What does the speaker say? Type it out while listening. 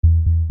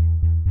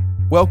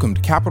Welcome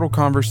to Capital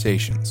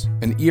Conversations,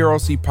 an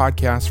ERLC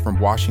podcast from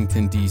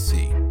Washington,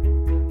 D.C.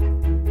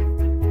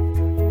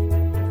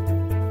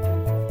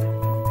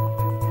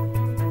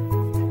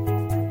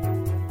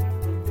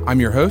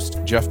 I'm your host,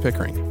 Jeff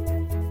Pickering.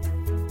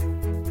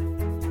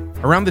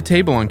 Around the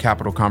table on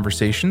Capital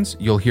Conversations,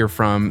 you'll hear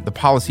from the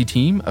policy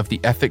team of the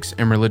Ethics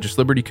and Religious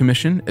Liberty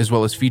Commission, as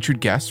well as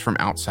featured guests from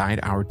outside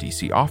our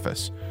D.C.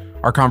 office.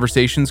 Our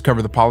conversations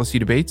cover the policy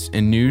debates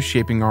and news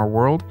shaping our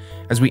world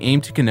as we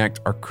aim to connect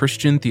our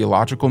Christian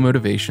theological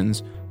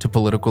motivations to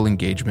political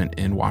engagement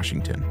in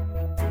Washington.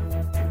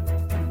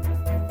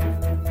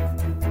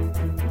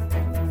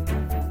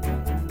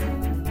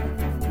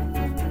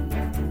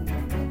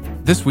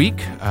 This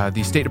week,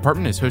 the State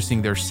Department is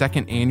hosting their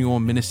second annual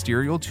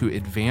Ministerial to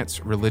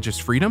Advance Religious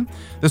Freedom.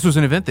 This was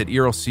an event that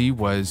ERLC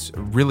was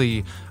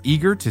really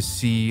eager to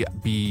see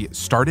be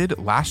started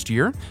last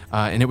year,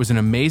 and it was an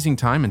amazing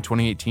time in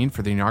 2018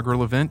 for the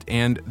inaugural event.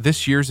 And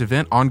this year's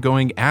event,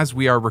 ongoing as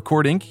we are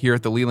recording here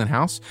at the Leland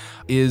House,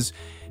 is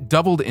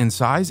doubled in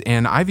size,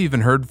 and I've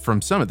even heard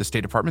from some at the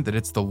State Department that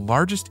it's the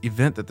largest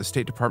event that the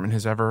State Department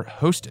has ever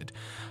hosted.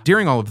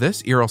 During all of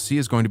this, ERLC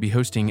is going to be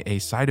hosting a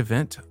side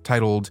event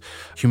titled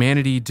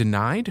Humanity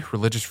Denied,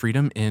 Religious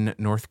Freedom in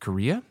North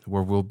Korea,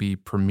 where we'll be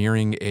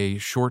premiering a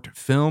short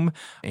film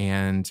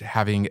and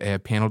having a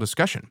panel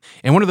discussion.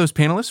 And one of those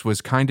panelists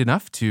was kind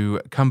enough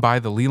to come by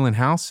the Leland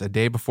House a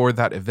day before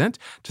that event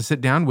to sit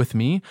down with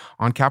me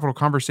on Capital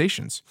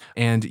Conversations.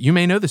 And you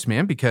may know this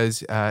man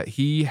because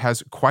he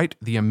has quite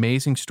the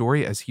amazing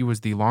story, as he was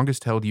the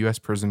longest-held U.S.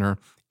 prisoner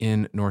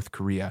in North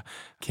Korea,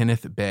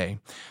 Kenneth Bae.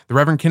 The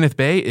Reverend Kenneth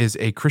Bae is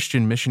a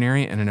Christian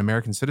missionary and an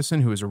American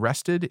citizen who was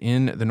arrested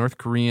in the North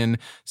Korean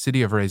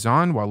city of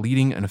Raison while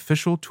leading an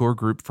official tour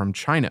group from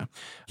China.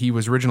 He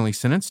was originally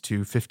sentenced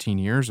to 15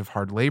 years of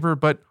hard labor,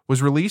 but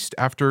was released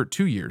after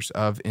 2 years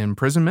of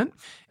imprisonment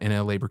in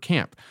a labor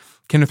camp.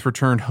 Kenneth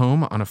returned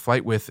home on a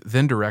flight with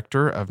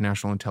then-Director of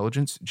National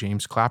Intelligence,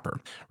 James Clapper.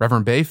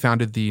 Reverend Bae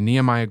founded the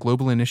Nehemiah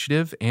Global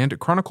Initiative and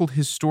chronicled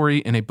his story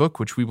in a book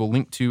which we will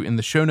link to in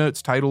the show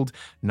notes titled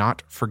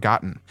Not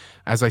Forgotten.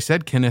 As I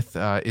said, Kenneth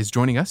is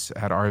joining us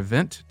at our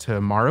event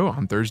tomorrow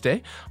on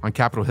Thursday on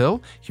Capitol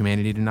Hill,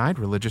 Humanity Denied,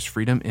 Religious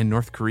Freedom in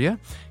North Korea.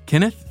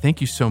 Kenneth, thank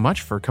you so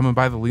much for coming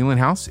by the Leland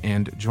House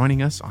and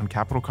joining us on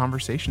Capital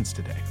Conversations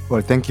today.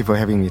 Well, thank you for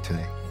having me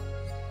today.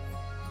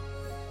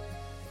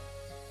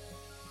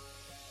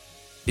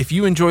 If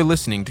you enjoy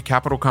listening to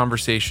Capital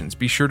Conversations,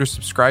 be sure to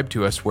subscribe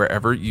to us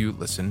wherever you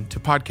listen to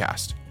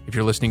podcasts. If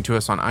you're listening to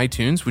us on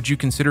iTunes, would you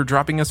consider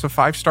dropping us a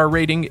 5-star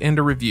rating and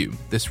a review?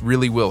 This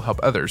really will help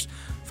others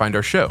find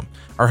our show.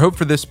 Our hope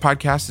for this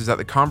podcast is that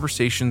the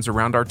conversations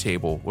around our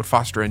table would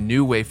foster a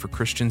new way for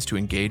Christians to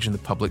engage in the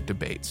public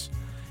debates.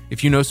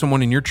 If you know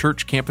someone in your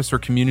church, campus, or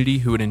community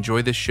who would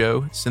enjoy this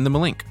show, send them a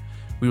link.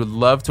 We would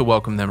love to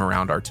welcome them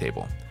around our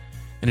table.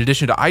 In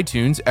addition to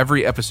iTunes,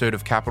 every episode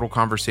of Capital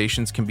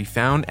Conversations can be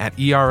found at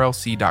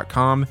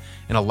ERLC.com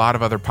and a lot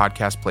of other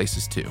podcast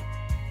places too.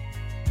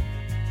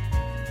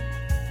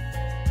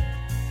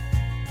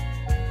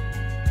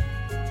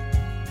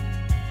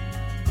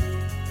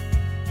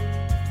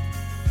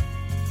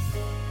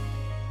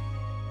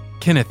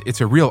 Kenneth,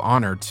 it's a real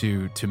honor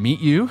to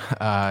meet you,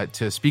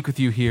 to speak with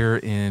you here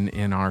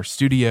in our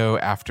studio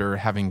after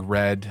having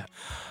read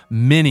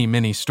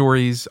many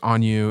stories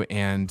on you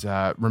and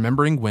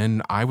remembering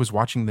when I was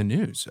watching the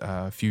news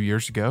a few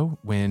years ago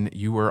when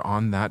you were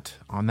on that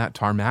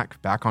tarmac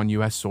back on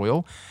U.S.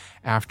 soil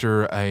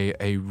after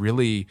a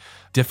really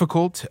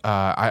difficult,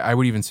 I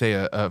would even say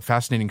a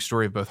fascinating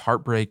story of both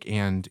heartbreak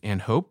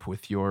and hope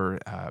with your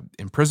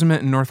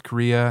imprisonment in North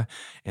Korea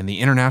and the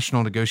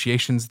international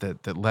negotiations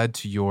that led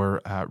to your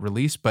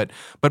release. But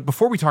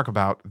before we talk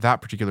about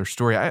that particular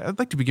story, I'd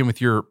like to begin with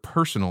your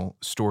personal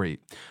story.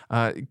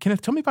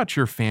 Kenneth, tell me about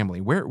your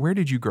family. Where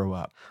did you grow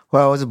up?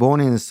 Well, I was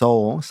born in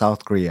Seoul,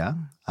 South Korea.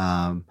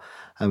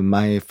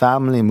 My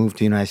family moved to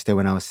the United States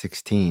when I was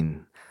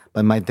 16.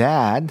 But my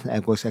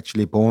dad was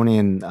actually born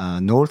in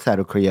north side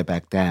of Korea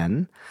back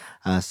then.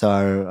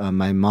 So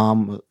my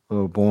mom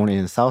were born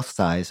in south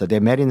side. So they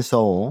met in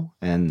Seoul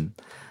and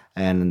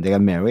they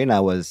got married.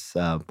 I was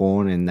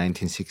born in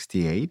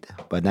 1968.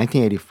 But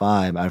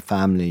 1985, our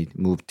family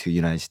moved to the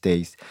United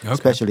States,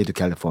 especially to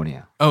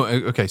California. Oh,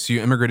 okay. So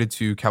you immigrated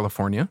to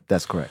California?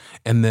 That's correct.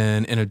 And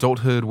then in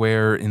adulthood,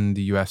 where in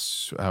the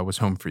U.S. Was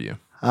home for you?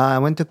 I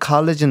went to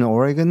college in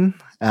Oregon.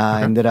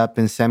 Ended up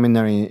in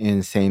seminary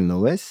in St.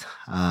 Louis.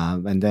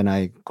 And then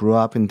I grew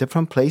up in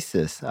different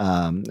places.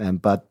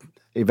 But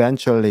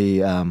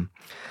eventually,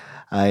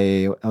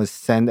 I was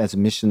sent as a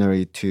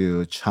missionary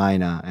to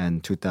China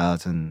in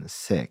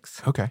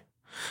 2006. Okay.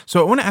 So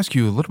I want to ask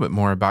you a little bit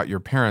more about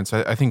your parents.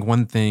 I think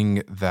one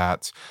thing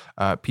that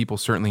people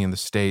certainly in the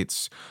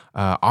States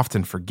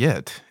often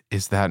forget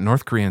is that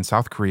North Korea and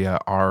South Korea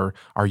are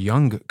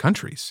young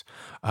countries.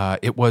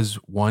 It was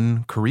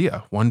one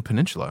Korea, one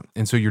peninsula.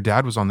 And so your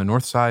dad was on the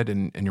north side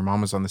and your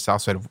mom was on the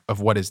south side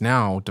of what is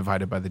now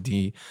divided by the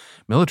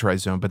demilitarized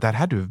zone. But that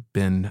had to have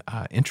been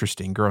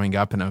interesting growing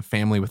up in a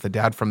family with a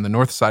dad from the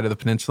north side of the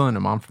peninsula and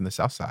a mom from the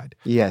south side.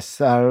 Yes,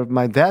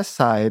 my dad's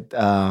side,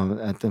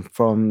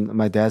 from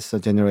my dad's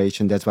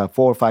generation, that's about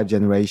 4 or 5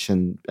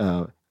 generations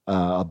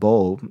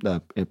above,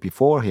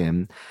 before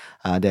him,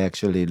 they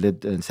actually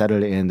lived and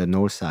settled in the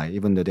north side,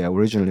 even though they're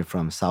originally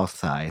from south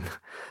side.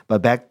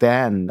 But back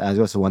then, it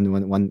was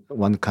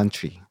one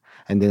country.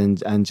 And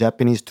then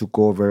Japanese took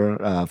over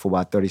for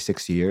about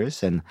 36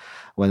 years. And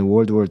when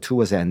World War II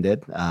was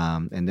ended,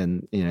 and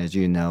then, as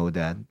you know,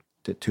 that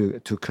the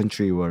two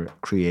countries were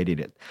created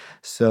it.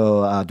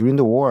 So during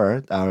the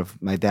war,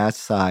 my dad's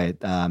side,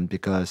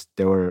 because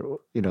they were,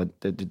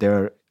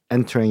 they're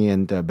entering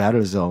in the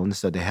battle zone,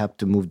 so they have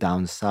to move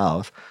down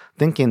south,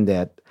 thinking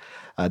that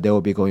they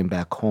will be going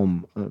back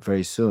home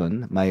very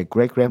soon. My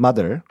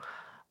great-grandmother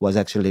was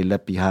actually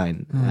left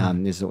behind,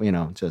 is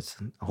just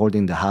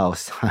holding the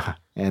house,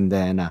 and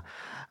then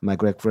my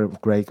great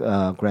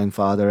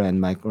grandfather and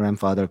my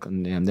grandfather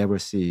never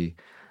see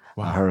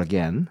her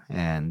again,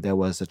 and there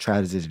was a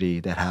tragedy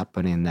that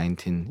happened in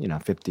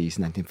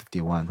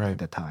 1951 right. At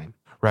the time.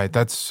 Right.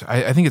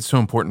 I think it's so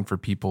important for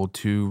people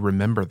to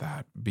remember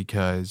that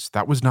because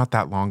that was not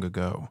that long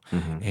ago.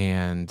 Mm-hmm.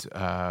 And,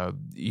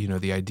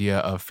 the idea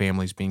of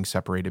families being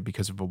separated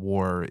because of a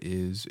war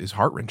is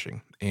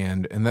heart-wrenching.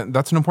 And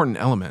that's an important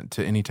element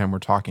to any time we're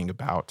talking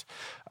about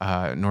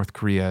North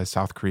Korea,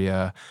 South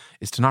Korea,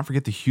 is to not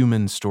forget the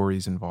human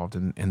stories involved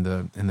in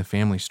the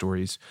family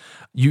stories.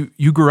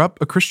 You grew up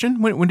a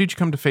Christian? When did you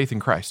come to faith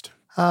in Christ?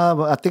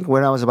 I think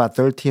when I was about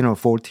 13 or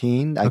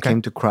 14, I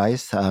came to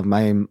Christ.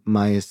 My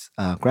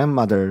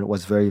grandmother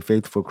was very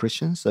faithful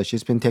Christian, so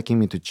she's been taking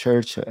me to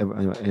church,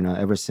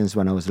 ever since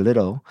when I was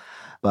little.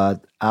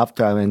 But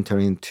after I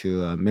entered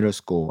into middle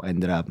school, I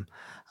ended up,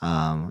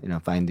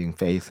 finding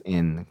faith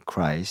in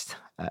Christ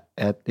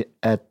at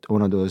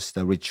one of those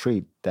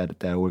retreat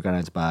that are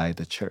organized by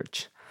the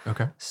church.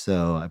 Okay.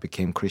 So I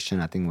became Christian,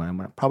 I think, when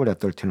I'm probably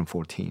at 13 or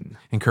 14.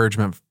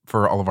 Encouragement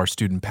for all of our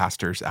student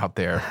pastors out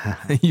there.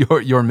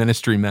 Your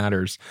ministry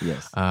matters.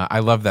 Yes. I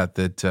love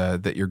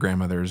that your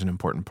grandmother is an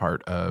important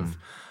part of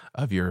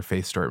your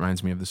faith story. It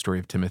reminds me of the story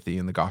of Timothy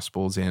in the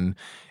Gospels and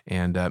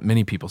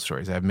many people's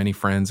stories. I have many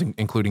friends,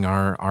 including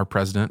our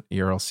president,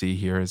 ERLC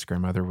here. His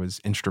grandmother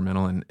was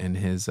instrumental in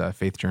his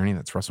faith journey.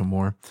 That's Russell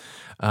Moore.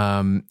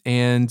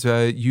 And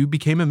you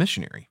became a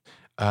missionary.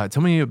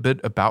 Tell me a bit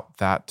about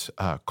that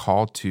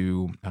call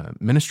to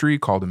ministry,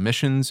 call to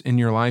missions in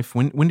your life.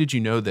 When did you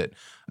know that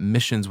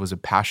missions was a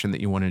passion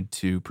that you wanted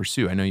to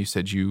pursue? I know you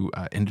said you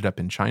ended up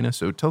in China,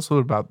 so tell us a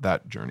little about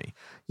that journey.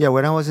 Yeah,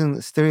 when I was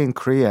still in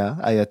Korea,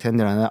 I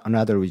attended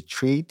another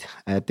retreat.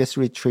 At this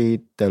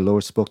retreat, the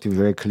Lord spoke to me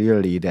very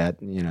clearly that,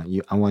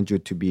 I want you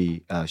to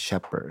be a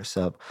shepherd.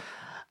 So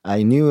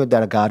I knew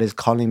that God is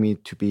calling me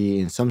to be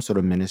in some sort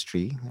of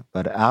ministry.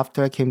 But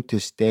after I came to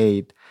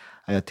state,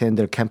 I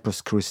attended Campus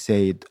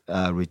Crusade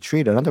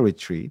retreat, another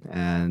retreat,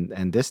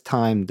 and this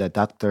time the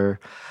Dr.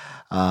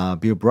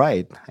 Bill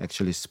Bright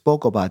actually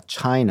spoke about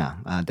China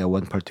that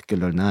one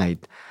particular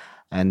night.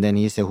 And then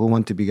he said, who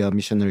want to be a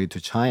missionary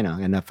to China?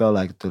 And I felt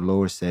like the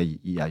Lord said,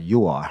 yeah,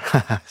 you are.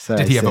 So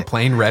Did he have a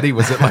plane ready?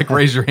 Was it like,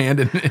 raise your hand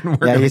and we're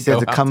going to he said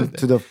to come today?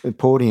 to the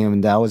podium.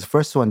 And I was the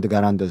first one to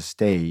get on the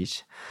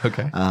stage.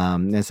 Okay.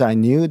 And so I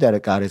knew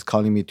that God is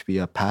calling me to be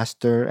a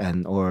pastor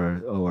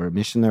or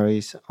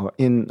missionaries or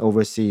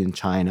overseas in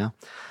China.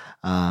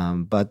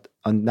 But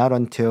not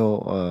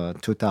until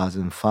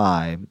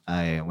 2005,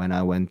 when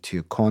I went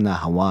to Kona,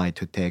 Hawaii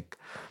to take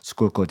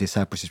school called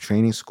Discipleship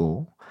Training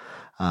School.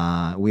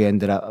 We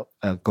ended up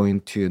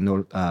going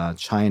to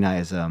China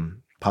as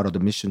part of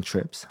the mission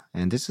trips.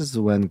 And this is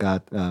when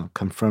God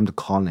confirmed the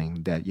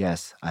calling that,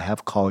 yes, I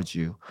have called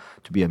you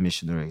to be a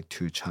missionary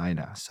to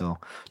China. So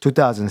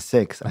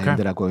 2006, I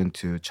ended up going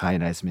to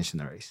China as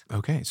missionaries.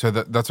 Okay. So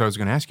that's what I was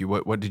going to ask you.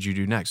 What did you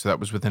do next? So that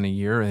was within a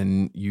year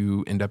and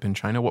you end up in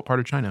China. What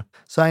part of China?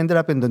 So I ended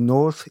up in the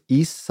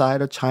northeast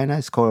side of China.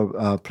 It's called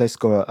a place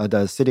called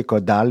the city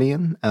called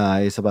Dalian.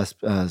 It's about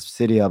a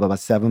city of about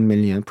 7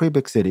 million, pretty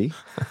big city.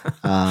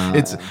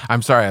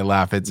 I'm sorry I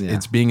laugh.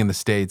 It's being in the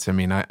States. I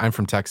mean, I'm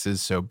from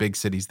Texas, so big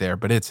cities there,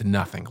 but it's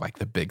nothing like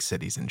the big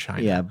cities in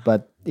China. Yeah,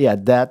 but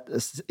that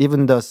is,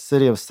 even the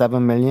city of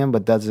 7 million,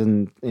 but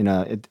doesn't,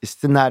 it's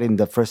still not in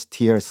the first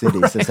tier cities,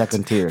 right. The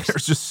second tiers.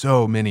 There's just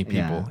so many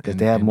people. Yeah,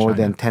 they have more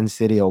than 10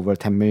 cities over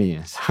 10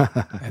 million.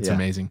 That's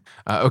amazing.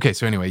 Okay,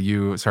 so anyway,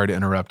 sorry to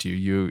interrupt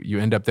you. You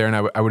end up there, and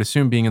I would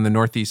assume being in the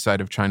northeast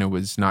side of China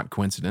was not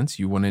coincidence.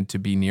 You wanted to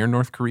be near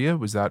North Korea.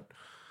 Was that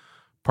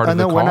part of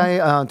the No, call?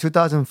 when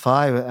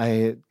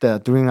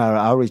 2005, during our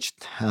outreach,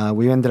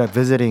 we ended up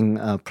visiting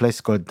a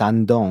place called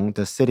Dandong,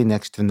 the city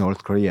next to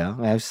North Korea.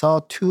 I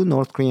saw two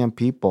North Korean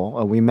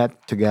people. We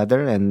met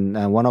together,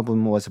 and one of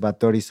them was about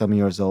 30-some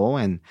years old,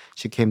 and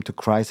she came to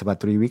Christ about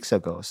 3 weeks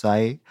ago. So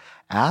I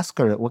asked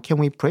her, what can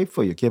we pray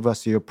for you? Give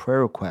us your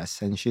prayer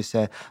requests. And she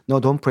said, no,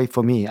 don't pray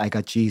for me. I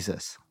got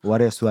Jesus.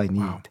 What else do I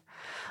need? Wow.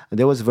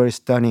 There was a very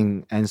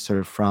stunning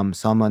answer from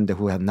someone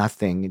who had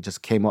nothing. It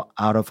just came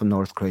out of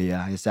North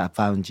Korea. He said, I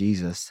found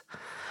Jesus.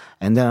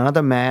 And then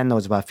another man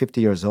was about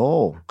 50 years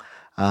old.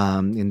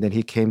 And then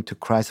he came to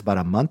Christ about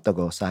a month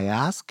ago. So I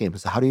asked him,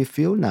 so how do you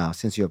feel now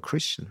since you're a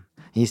Christian?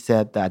 He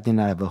said, I did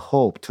not have a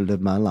hope to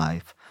live my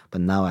life, but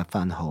now I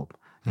found hope.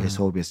 His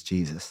hope is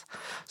Jesus.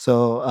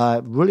 So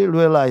I really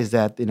realized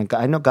that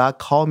I know God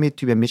called me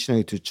to be a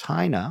missionary to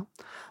China,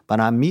 but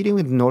I'm meeting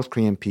with North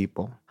Korean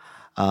people.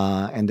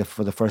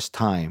 For the first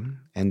time.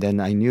 And then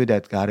I knew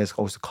that God has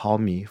also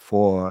called me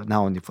for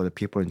not only for the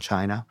people in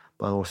China,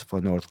 but also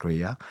for North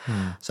Korea.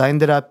 So I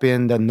ended up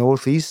in the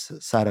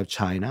northeast side of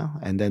China.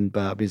 And then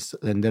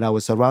I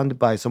was surrounded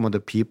by some of the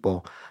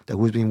people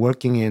who's been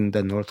working in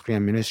the North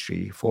Korean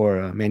ministry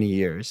for many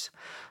years.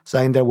 So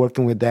I ended up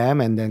working with them,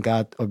 and then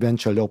God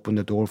eventually opened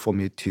the door for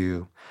me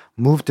to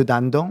move to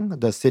Dandong,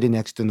 the city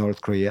next to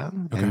North Korea.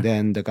 Okay. And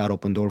then God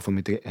opened the door for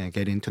me to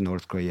get into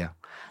North Korea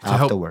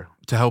afterward.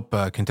 To help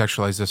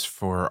contextualize this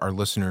for our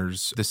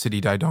listeners, the city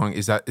Dandong,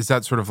 is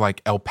that sort of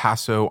like El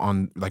Paso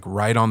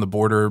right on the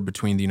border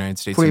between the United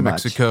States and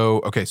Mexico?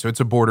 Much. Okay, so it's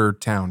a border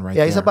town, right?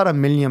 Yeah, it's about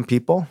 1 million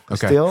people.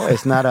 Okay. Still,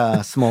 it's not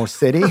a small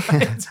city.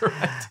 Right.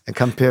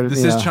 Compared,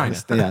 this is China.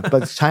 Yeah,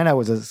 but China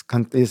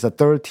is a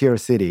third-tier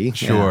city.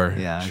 Sure,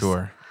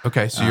 sure.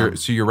 Okay, so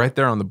you're right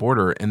there on the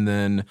border, and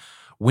then.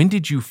 When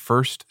did you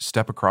first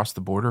step across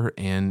the border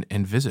and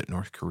visit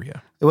North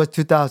Korea? It was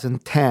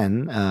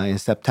 2010 in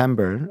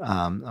September.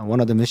 One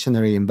of the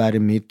missionaries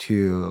invited me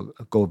to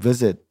go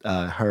visit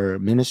her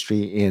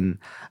ministry in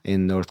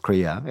North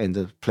Korea in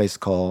the place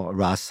called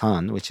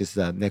Rasan, which is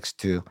next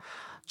to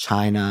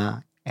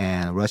China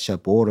and Russia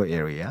border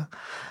area.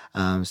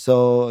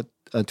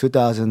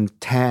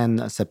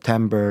 2010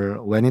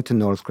 September, went into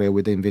North Korea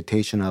with the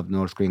invitation of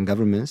North Korean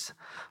governments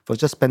for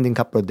just spending a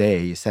couple of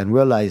days, and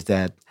realized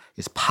that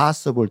it's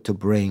possible to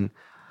bring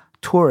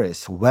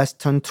tourists,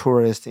 Western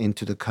tourists,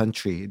 into the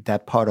country,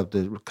 that part of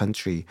the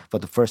country, for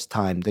the first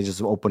time. They're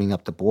just opening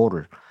up the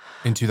border.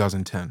 In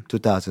 2010.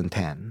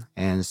 2010.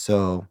 And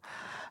so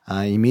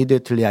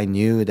immediately I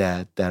knew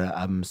that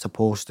I'm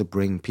supposed to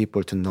bring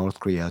people to North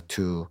Korea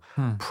to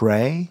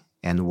pray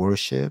and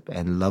worship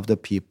and love the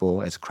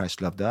people as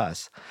Christ loved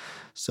us.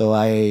 So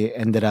I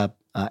ended up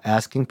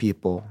asking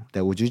people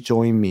that, would you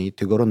join me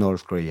to go to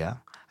North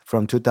Korea?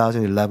 From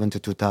 2011 to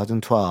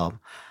 2012,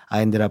 I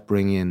ended up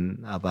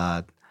bringing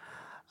about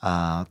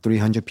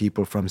 300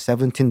 people from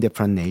 17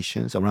 different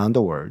nations around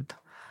the world.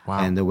 Wow.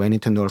 And they went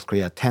into North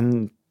Korea,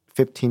 10,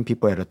 15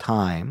 people at a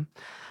time,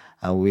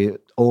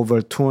 with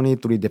over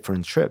 23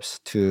 different trips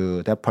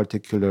to that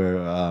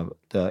particular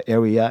the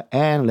area,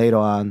 and later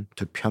on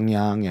to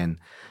Pyongyang and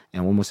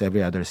almost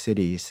every other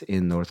cities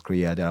in North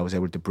Korea, that I was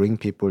able to bring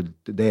people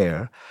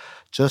there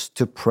just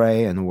to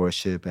pray and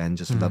worship and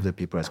just love the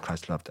people as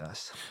Christ loved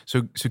us.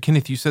 So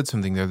Kenneth, you said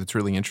something there that's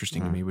really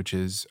interesting to me, which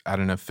is at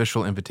an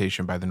official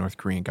invitation by the North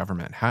Korean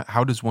government.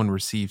 How does one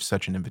receive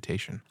such an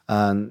invitation?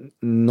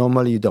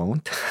 Normally you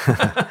don't.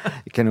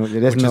 Which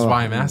is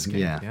why I'm asking.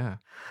 Yeah.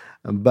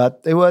 But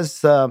it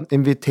was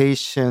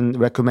invitation,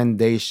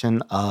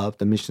 recommendation of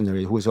the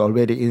missionary who was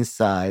already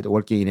inside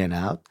working in and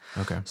out.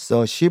 Okay.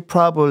 So she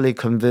probably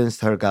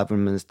convinced her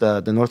government,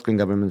 the North Korean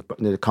government,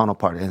 the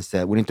counterpart, and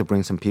said, we need to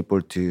bring some people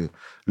to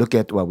look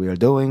at what we are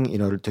doing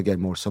in order to get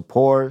more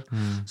support.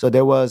 So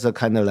there was a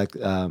kind of like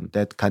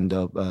that kind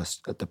of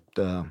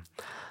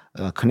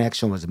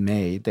connection was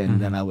made,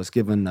 and then I was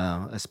given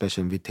a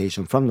special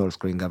invitation from North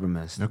Korean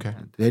government. Okay.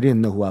 They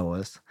didn't know who I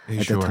was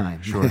at the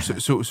time. Sure.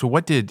 So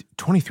what did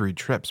 23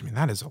 trips? I mean,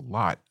 that is a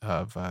lot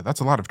of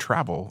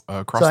travel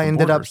across the borders. So I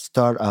ended up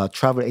start a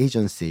travel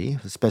agency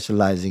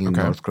specializing in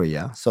North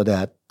Korea, so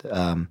that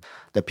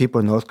the people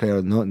in North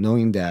Korea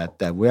knowing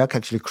that we are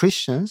actually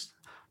Christians,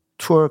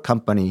 tour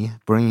company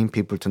bringing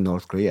people to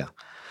North Korea.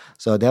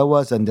 So that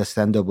was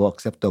understandable,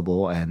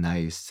 acceptable, and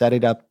I set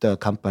it up the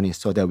company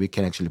so that we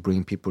can actually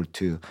bring people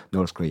to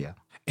North Korea.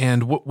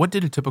 And what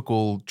did a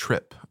typical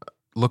trip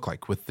look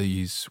like with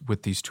these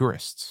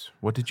tourists?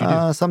 What did you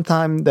do?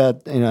 Sometimes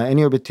that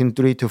anywhere between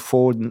 3 to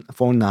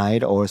 4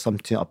 nights, or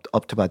something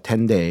up to about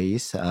 10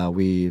 days.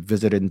 We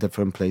visited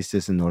different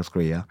places in North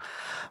Korea.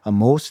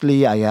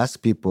 Mostly, I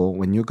ask people,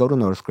 when you go to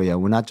North Korea,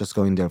 we're not just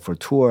going there for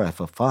tour and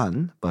for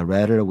fun, but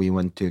rather we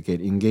want to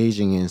get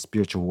engaging in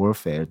spiritual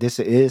warfare. This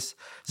is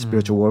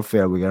spiritual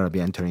warfare we're going to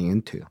be entering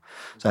into.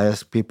 So I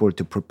ask people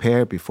to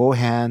prepare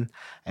beforehand,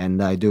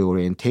 and I do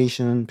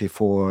orientation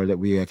before that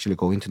we actually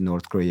go into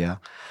North Korea.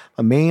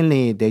 But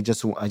mainly, I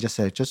just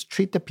said, just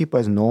treat the people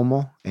as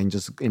normal and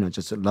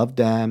just love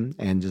them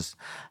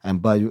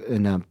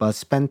but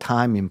spend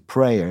time in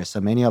prayer.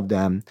 So many of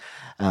them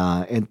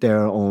in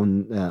their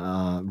own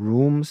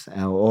rooms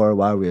or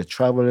while we're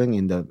traveling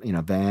in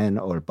a van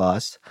or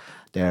bus,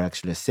 they're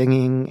actually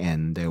singing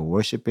and they're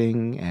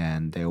worshiping,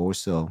 and they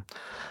also.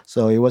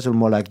 So it wasn't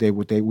more like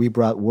we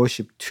brought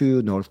worship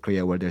to North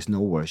Korea where there's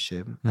no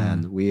worship,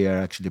 and we are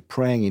actually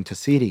praying,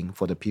 interceding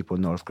for the people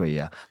in North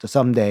Korea. So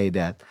someday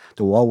that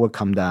the wall will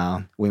come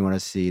down, we want to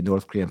see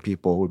North Korean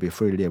people will be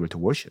freely able to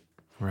worship.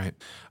 Right.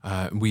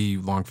 We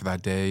long for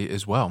that day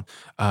as well.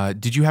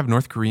 Did you have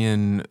North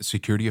Korean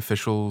security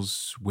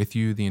officials with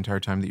you the entire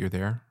time that you're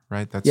there?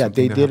 Right. They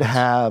did happens?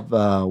 have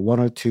one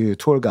or two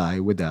tour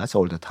guide with us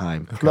all the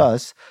time. Okay.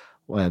 Plus,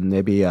 when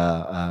maybe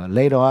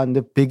later on,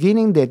 the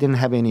beginning, they didn't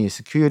have any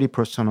security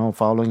personnel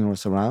following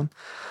us around.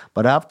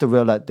 But after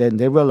then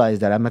they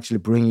realized that I'm actually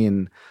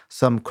bringing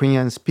some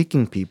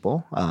Korean-speaking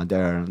people.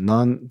 They're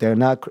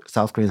not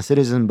South Korean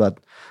citizens, but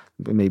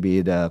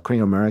maybe the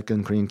Korean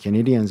American, Korean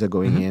Canadians are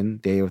going in.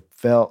 They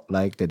felt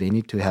like that they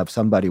need to have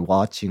somebody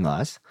watching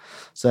us.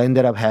 So I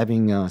ended up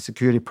having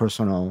security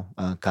personnel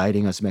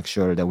guiding us, make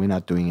sure that we're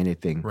not doing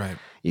anything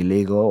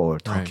illegal or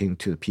talking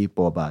to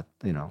people about,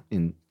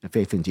 in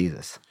faith in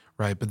Jesus.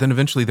 Right. But then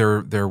eventually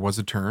there was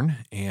a turn.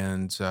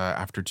 And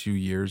after 2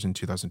 years in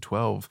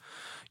 2012,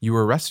 you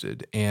were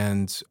arrested.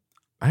 And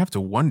I have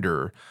to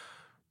wonder,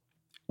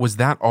 was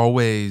that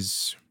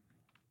always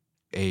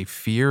a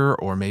fear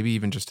or maybe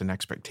even just an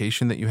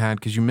expectation that you had?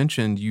 Because you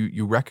mentioned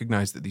you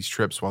recognized that these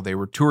trips, while they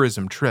were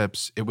tourism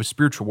trips, it was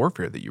spiritual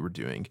warfare that you were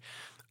doing.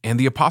 And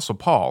the Apostle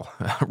Paul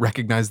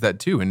recognized that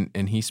too.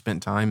 And he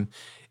spent time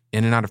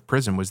in and out of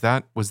prison. Was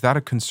that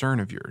a concern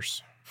of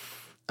yours?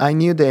 I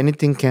knew that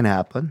anything can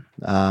happen.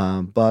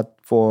 But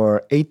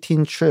for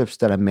 18 trips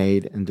that I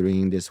made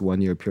during this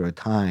 1 year period of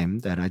time,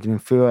 that I didn't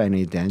feel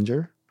any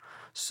danger.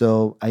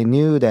 So I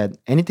knew that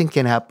anything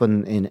can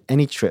happen in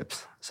any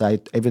trips. So I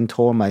even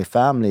told my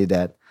family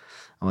that,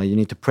 you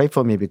need to pray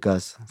for me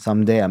because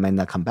someday I might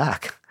not come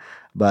back.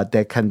 But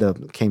that kind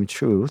of came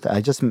true.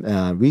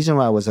 Reason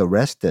why I was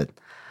arrested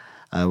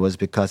was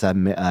because I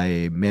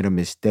made a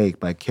mistake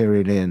by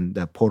carrying in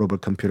the portable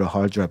computer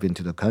hard drive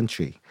into the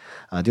country.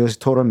 There was a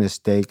total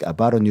mistake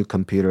about a new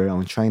computer. I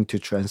was trying to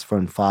transfer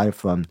a file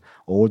from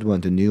old one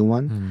to new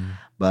one.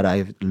 But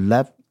I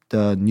left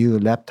the new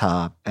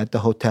laptop at the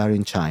hotel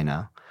in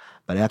China,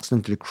 but I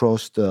accidentally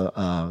crossed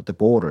the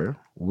border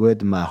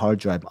with my hard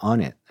drive on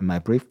it in my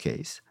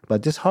briefcase.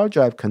 But this hard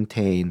drive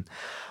contained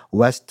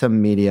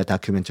Western media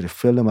documentary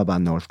film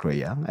about North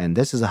Korea, and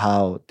this is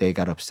how they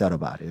got upset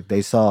about it.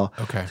 They saw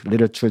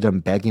little children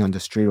begging on the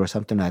street or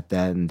something like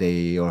that, and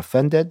they were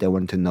offended. They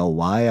wanted to know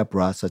why I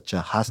brought such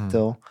a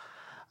hostile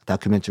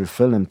documentary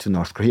film to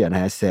North Korea, and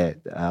I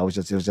said it was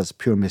just a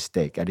pure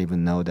mistake. I didn't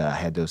even know that I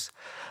had those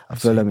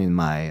film in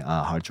my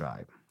hard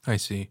drive. I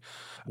see.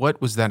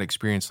 What was that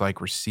experience like,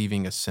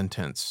 receiving a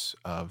sentence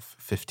of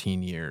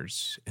 15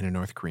 years in a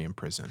North Korean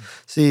prison?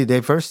 See,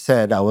 they first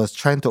said I was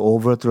trying to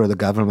overthrow the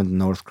government of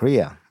North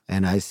Korea.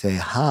 And I say,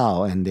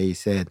 how? And they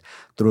said,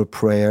 through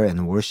prayer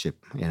and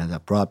worship.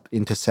 That brought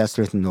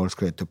intercessors in North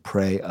Korea to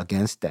pray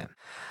against them.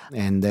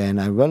 And then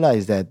I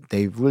realized that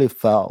they really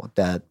felt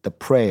that the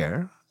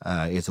prayer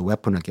is a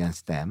weapon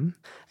against them.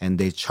 And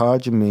they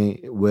charged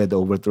me with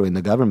overthrowing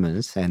the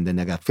governments. And then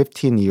I got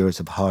 15 years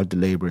of hard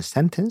labor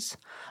sentence.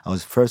 I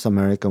was first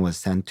American was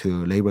sent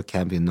to labor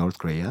camp in North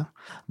Korea.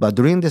 But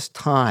during this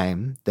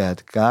time,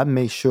 that God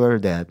made sure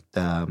that,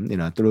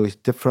 through a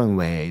different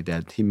way,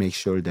 that he made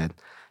sure that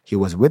he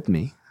was with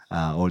me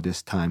all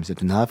this time. So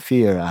do not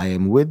fear, I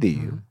am with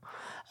you.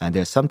 And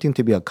there's something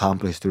to be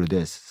accomplished through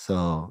this.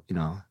 So,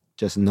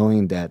 just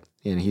knowing that,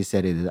 he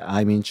said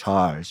I'm in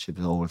charge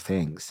of all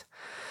things.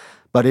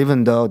 But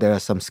even though there are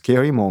some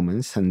scary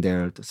moments and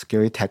there are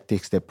scary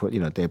tactics they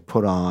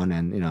put on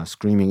and,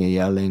 screaming and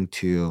yelling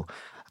to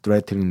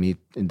threatening me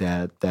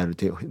that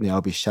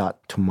I'll be shot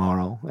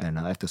tomorrow and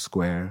at the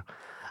square.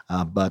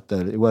 But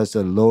it was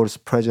the Lord's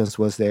presence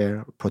was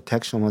there,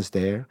 protection was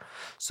there.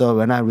 So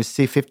when I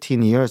received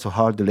 15 years of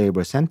hard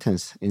labor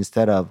sentence,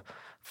 instead of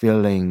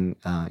feeling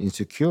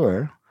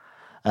insecure,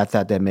 I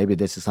thought that maybe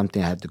this is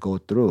something I had to go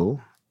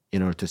through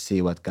in order to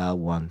see what God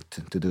wants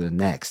to do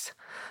next.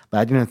 But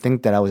I didn't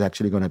think that I was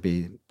actually going to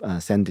be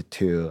sent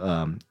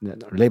to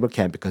labor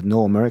camp because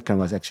no American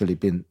was actually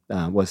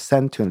was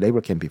sent to a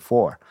labor camp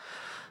before.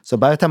 So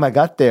by the time I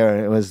got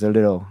there, it was a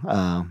little...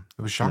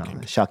 it was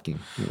shocking. Shocking,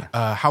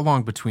 yeah. How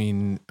long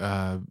between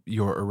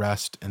your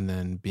arrest and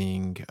then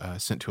being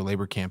sent to a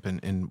labor camp?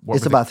 And what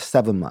it's about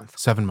 7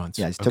 months. 7 months.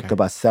 Yeah, it took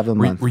about 7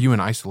 months. Were you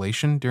in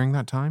isolation during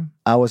that time?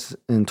 I was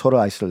in total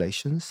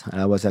isolation. And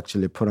I was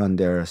actually put on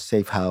their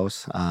safe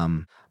house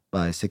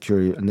by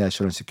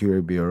National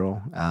Security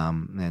Bureau.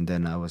 And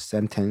then I was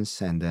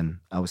sentenced, and then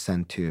I was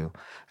sent to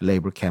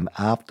labor camp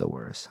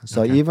afterwards.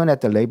 So even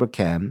at the labor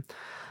camp,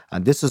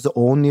 this is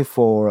only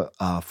for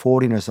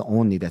foreigners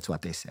only, that's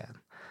what they said.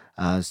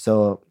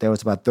 So there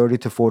was about 30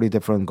 to 40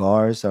 different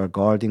guards are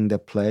guarding the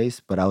place,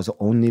 but I was the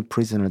only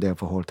prisoner there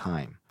for the whole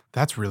time.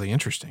 That's really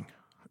interesting.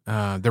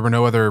 There were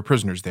no other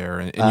prisoners there,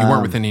 and you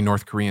weren't with any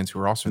North Koreans who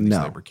were also in these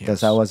labor camps.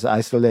 Because I was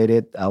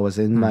isolated. I was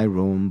in my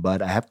room,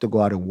 but I have to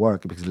go out and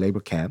work because labor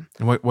camp.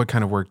 And what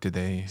kind of work did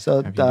they So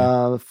have you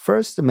do?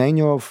 first,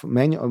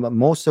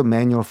 most of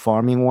manual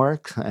farming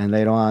work, and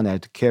later on, I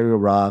had to carry a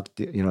rock,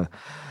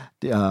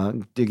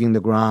 digging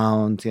the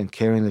ground and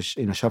carrying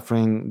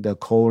shuffling the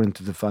coal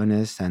into the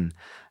furnace, and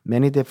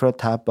many different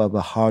type of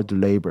hard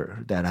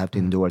labor that I have to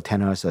endure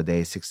 10 hours a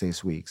day, 6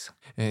 days weeks.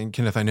 And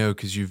Kenneth, I know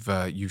because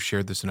you've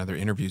shared this in other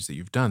interviews that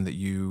you've done that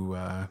you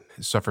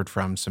suffered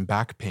from some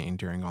back pain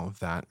during all of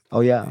that. Oh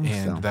yeah,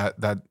 And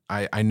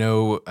I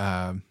know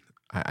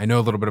I know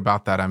a little bit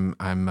about that.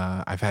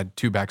 I've had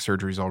 2 back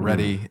surgeries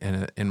already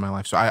in my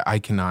life, so I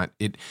cannot.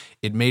 It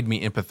made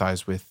me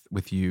empathize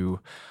with you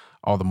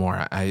all the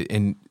more.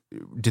 And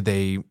did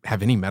they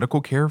have any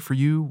medical care for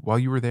you while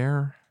you were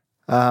there?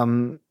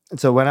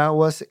 So when I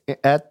was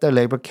at the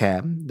labor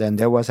camp, then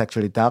there was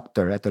actually a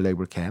doctor at the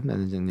labor camp,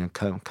 and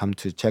come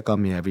to check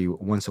on me every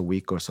once a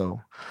week or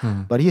so.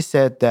 But he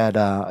said that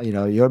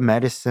your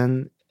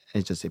medicine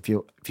is just if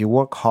you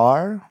work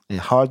hard, and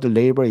hard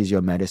labor is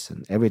your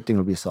medicine. Everything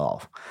will be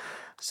solved.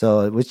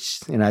 So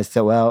I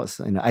said, well,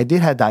 I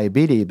did have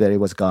diabetes, but it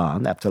was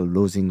gone after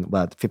losing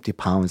about 50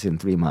 pounds in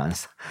 3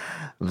 months.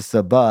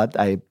 So, but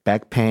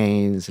back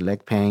pains,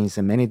 leg pains,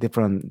 and many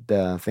different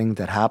things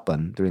that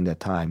happened during that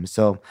time.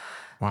 So.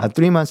 Wow.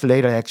 3 months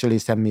later, they actually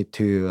sent me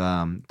to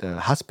the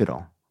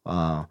hospital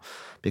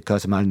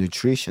because of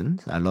malnutrition.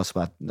 I lost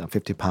about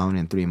 50 pounds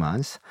in 3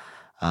 months.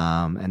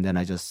 And then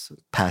I just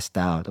passed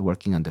out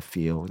working on the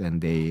field,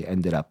 and they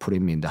ended up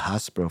putting me in the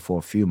hospital for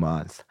a few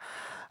months.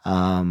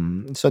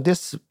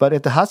 But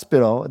at the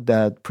hospital,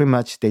 pretty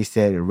much they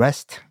said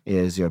rest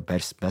is your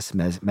best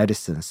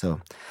medicine. So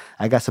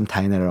I got some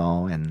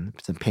Tylenol and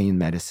some pain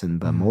medicine,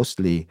 but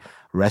mostly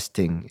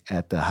resting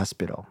at the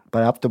hospital.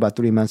 But after about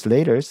 3 months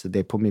later, so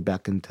they put me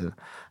back into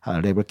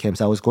labor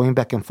camps. I was going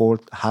back and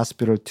forth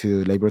hospital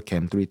to labor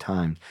camp 3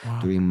 times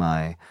during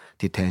my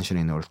detention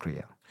in North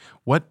Korea.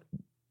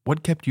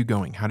 What kept you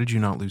going? How did you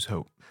not lose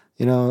hope?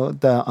 On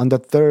the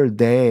 3rd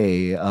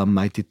day of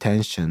my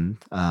detention,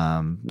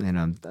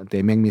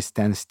 they make me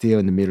stand still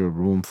in the middle of the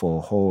room for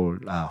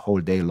a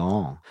whole day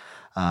long.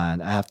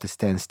 And I have to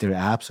stand still,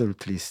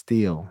 absolutely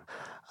still.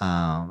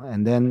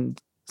 And then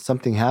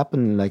something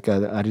happened, like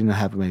I didn't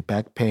have my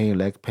back pain,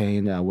 leg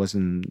pain. I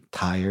wasn't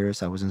tired.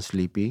 I wasn't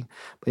sleepy.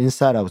 But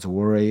inside, I was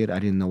worried. I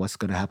didn't know what's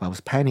going to happen. I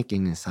was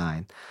panicking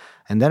inside.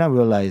 And then I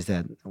realized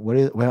that,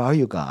 where are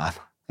you, God?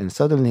 And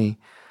suddenly,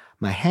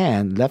 my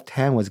left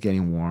hand was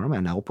getting warm,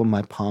 and I opened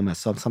my palm. I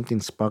saw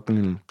something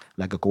sparkling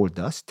like a gold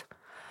dust.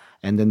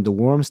 And then the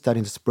worm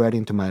started to spread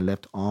into my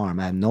left arm.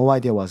 I had no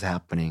idea what was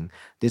happening.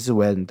 This is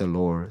when the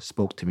Lord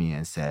spoke to me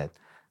and said,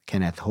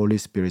 Kenneth, Holy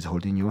Spirit is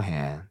holding your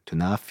hand. Do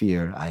not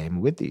fear, I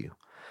am with you.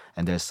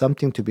 And there's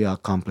something to be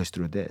accomplished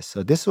through this.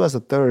 So this was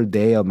the 3rd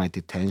day of my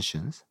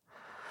detentions.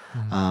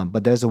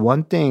 But there's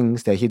one thing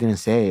that he didn't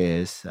say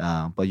is,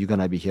 but you're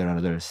going to be here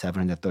another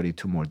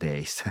 732 more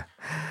days.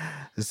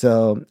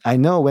 So I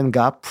know when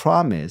God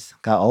promised,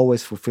 God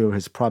always fulfills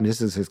his promise.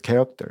 This is his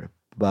character.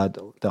 But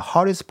the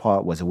hardest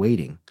part was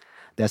waiting.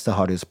 That's the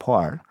hardest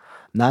part.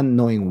 Not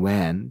knowing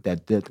when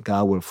that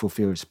God will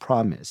fulfill his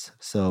promise.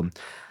 So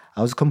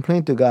I was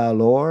complaining to God,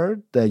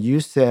 Lord, that you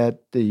said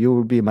that you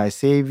will be my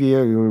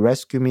savior, you will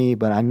rescue me,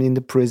 but I'm in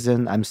the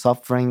prison, I'm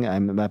suffering,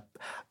 my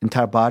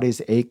entire body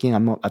is aching,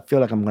 I feel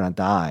like I'm going to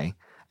die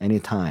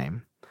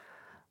anytime.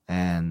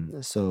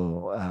 And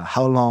so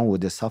how long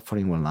would the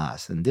suffering will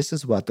last? And this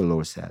is what the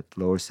Lord said.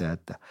 The Lord said,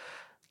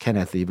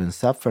 Kenneth, even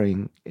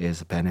suffering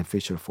is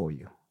beneficial for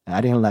you. And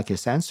I didn't like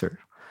his answer.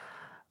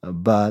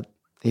 But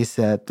he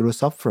said, through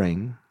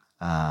suffering,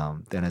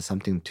 there is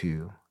something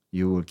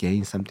you will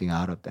gain something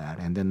out of that.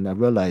 And then I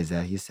realized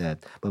that he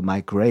said, but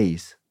my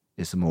grace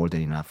is more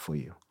than enough for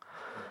you.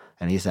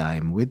 And he said, I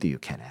am with you,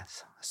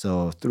 Kenneth.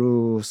 So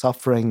through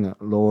suffering,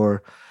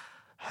 Lord,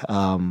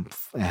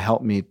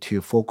 help me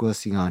to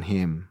focusing on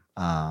him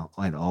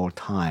at all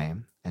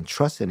time and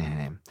trusting in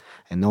him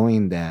and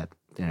knowing that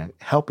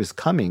help is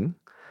coming,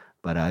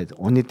 but the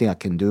only thing I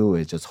can do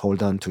is just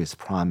hold on to his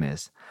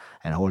promise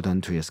and hold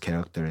on to his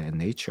character and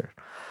nature.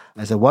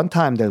 As a one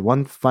time, there's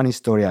one funny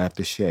story I have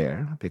to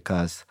share,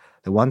 because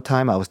the one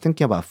time I was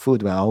thinking about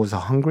food when I was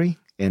hungry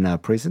in a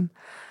prison,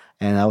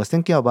 and I was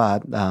thinking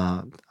about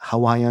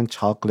Hawaiian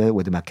chocolate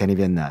with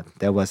macadamia nut.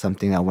 That was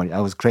something I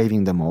was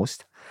craving the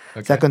most.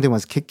 Okay. Second thing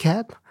was Kit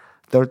Kat.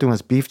 Third thing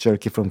was beef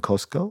jerky from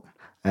Costco.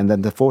 And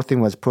then the 4th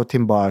thing was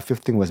protein bar.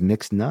 5th thing was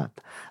mixed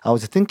nut. I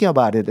was thinking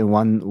about it in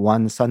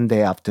one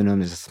Sunday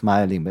afternoon, just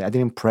smiling, but I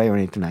didn't pray or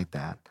anything like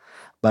that.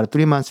 But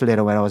 3 months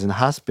later, when I was in the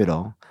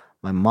hospital,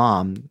 my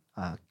mom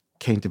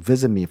came to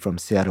visit me from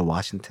Seattle,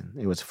 Washington.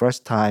 It was the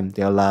first time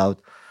they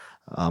allowed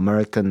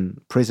American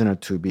prisoner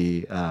to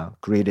be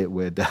greeted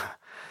with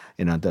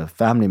the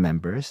family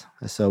members.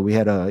 So we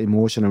had an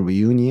emotional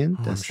reunion.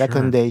 The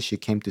second day, she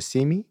came to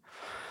see me.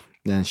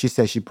 Then she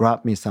said she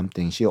brought me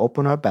something. She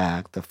opened her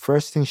bag. The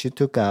first thing she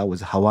took out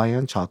was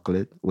Hawaiian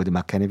chocolate with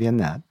macadamia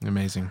nut.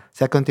 Amazing.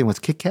 Second thing was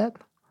Kit Kat.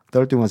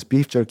 Third thing was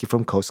beef jerky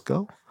from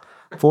Costco.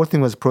 Fourth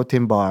thing was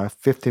protein bar.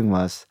 Fifth thing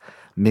was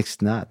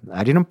mixed nut.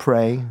 I didn't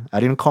pray. I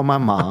didn't call my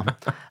mom.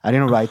 I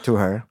didn't write to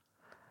her.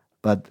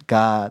 But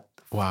God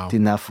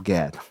did not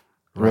forget.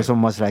 It was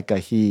almost like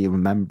He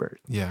remembered.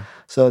 Yeah.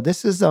 So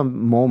this is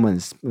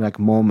moments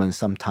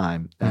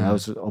sometime. And I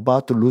was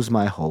about to lose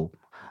my hope.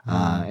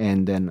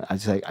 And then I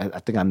was like, I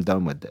think I'm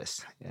done with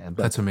this. Yeah,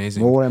 but that's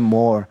amazing. More and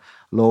more,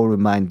 Lord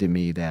reminded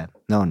me that,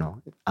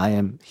 no, I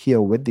am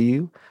here with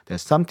you.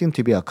 There's something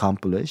to be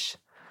accomplished.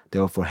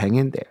 Therefore, hang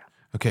in there.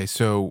 Okay,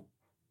 so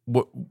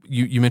what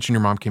you mentioned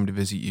your mom came to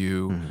visit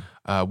you.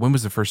 When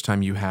was the first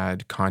time you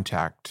had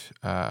contact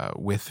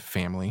with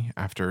family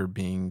after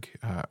being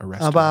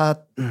arrested?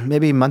 About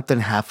maybe a month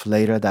and a half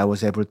later, that I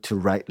was able to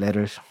write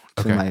letters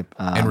to my...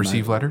 and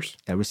receive letters?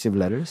 I received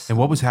letters. And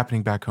what was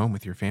happening back home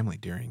with your family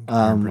during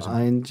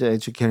imprisonment?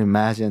 As you can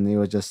imagine, it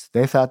was just...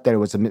 They thought that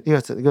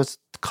it was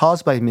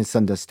caused by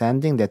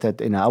misunderstanding. They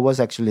thought, I was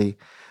actually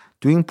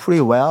doing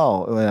pretty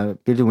well,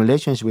 building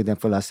relationships with them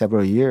for the last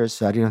several years.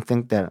 So I didn't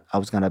think that I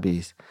was going to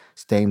be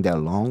staying there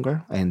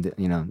longer. And,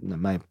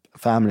 my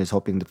family is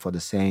hoping for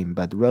the same,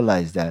 but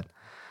realized that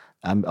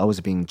I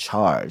was being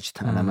charged,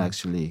 and I'm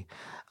actually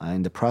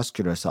in the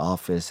prosecutor's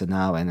office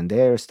now, and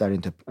they're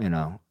starting to,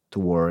 to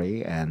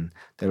worry, and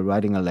they're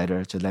writing a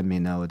letter to let me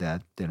know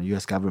that the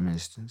U.S. government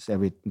is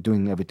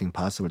doing everything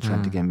possible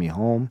trying to get me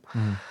home.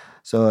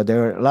 So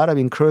there are a lot of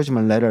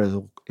encouragement letters,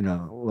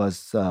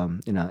 was, my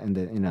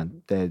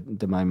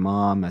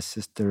mom, my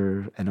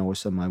sister, and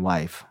also my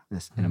wife,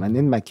 and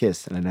then my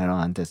kids, and later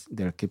on,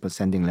 they keep on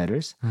sending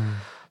letters.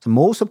 So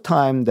most of the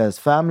time, there's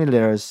family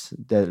letters,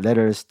 the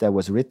letters that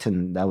was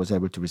written, I was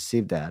able to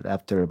receive that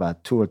after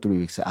about 2 or 3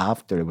 weeks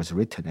after it was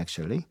written,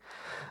 actually.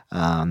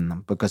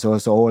 Because it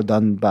was all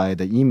done by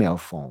the email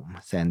form.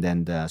 And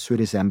then the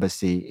Swedish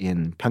embassy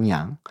in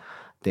Pyongyang,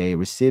 they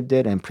received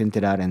it and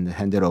printed out and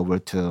handed over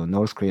to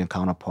North Korean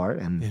counterpart.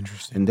 And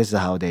this is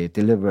how they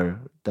deliver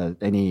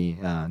any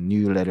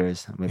new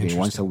letters, maybe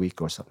once a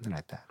week or something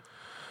like that.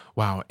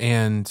 Wow.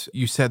 And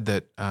you said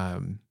that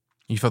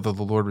you felt that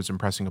the Lord was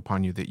impressing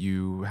upon you that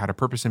you had a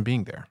purpose in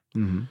being there.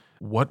 Mm-hmm.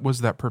 What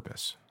was that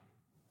purpose?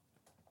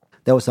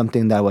 That was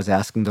something that I was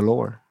asking the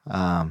Lord.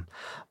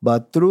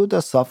 But through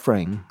the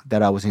suffering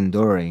that I was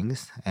enduring,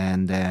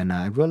 and then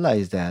I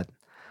realized that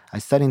I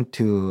started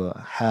to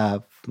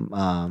have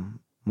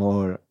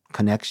more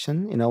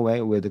connection in a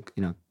way with,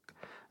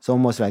 it's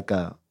almost like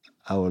our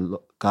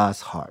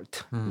God's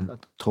heart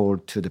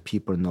toward to the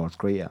people in North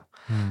Korea.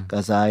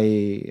 Because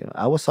I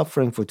was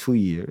suffering for 2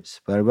 years,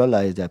 but I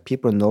realized that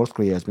people in North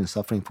Korea has been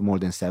suffering for more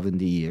than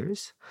 70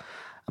 years.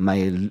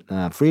 My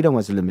freedom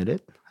was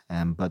limited,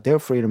 but their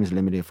freedom is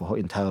limited for whole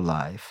entire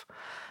life.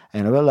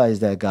 And I realized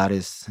that God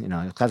is,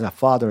 God's a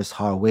father's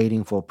heart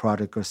waiting for a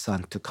prodigal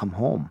son to come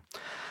home.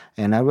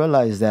 And I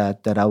realized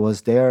that I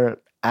was there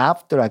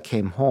after I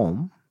came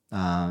home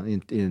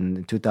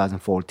in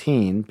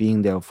 2014,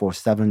 being there for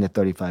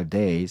 735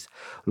 days.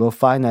 Lord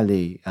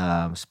finally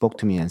spoke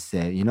to me and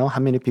said, how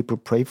many people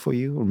prayed for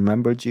you,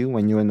 remembered you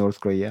when you were in North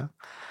Korea?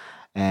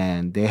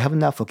 And they have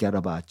not forgot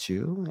about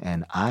you,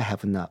 and I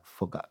have not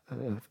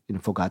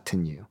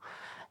forgotten you.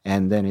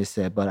 And then he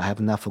said, but I have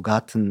not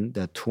forgotten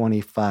the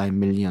 25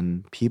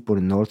 million people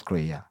in North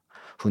Korea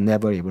who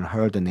never even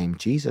heard the name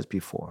Jesus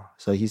before.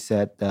 So he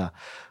said,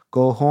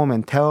 go home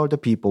and tell the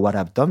people what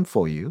I've done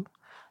for you.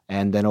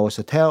 And then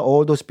also tell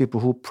all those people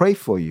who pray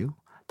for you,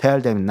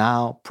 tell them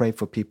now pray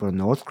for people in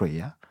North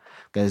Korea.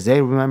 Because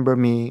they remember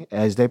me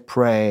as they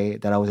pray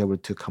that I was able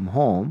to come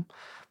home.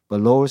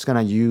 But Lord's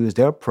going to use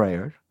their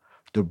prayer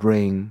to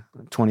bring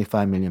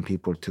 25 million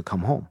people to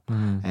come home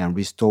and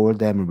restore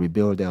them and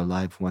rebuild their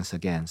life once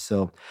again.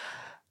 So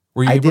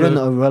I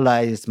didn't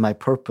realize my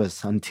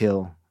purpose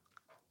until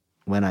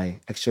when I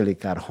actually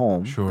got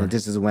home. Sure. And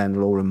this is when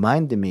Lord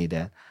reminded me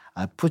that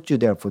I put you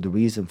there for the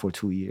reason for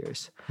 2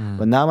 years.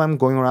 But now I'm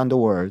going around the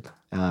world,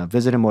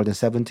 visiting more than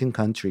 17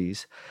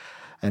 countries.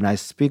 And I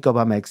speak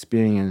about my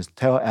experience,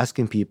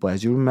 asking people,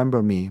 as you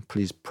remember me,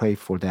 please pray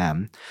for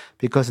them.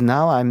 Because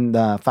now I'm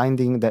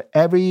finding that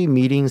every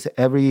meetings,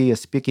 every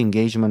speaking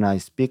engagement I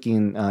speak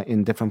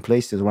in different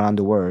places around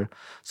the world,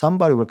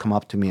 somebody will come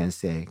up to me and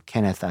say,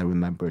 Kenneth, I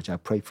remembered you. I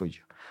prayed for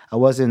you. I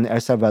was in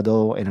El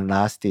Salvador and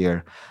last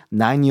year,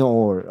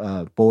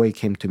 9-year-old boy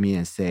came to me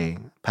and say,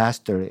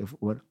 Pastor,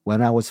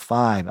 when I was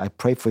 5, I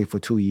prayed for you for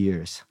 2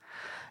 years.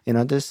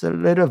 There's a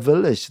little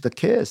village, the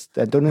kids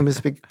that don't even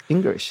speak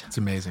English. It's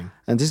amazing.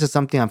 And this is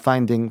something I'm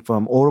finding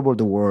from all over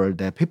the world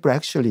that people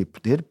actually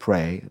did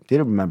pray, did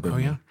remember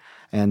me. Yeah.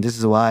 And this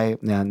is why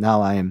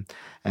now I am,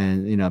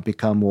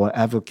 become more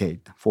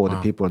advocate for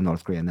the people in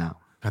North Korea now.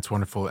 That's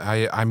wonderful.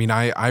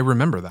 I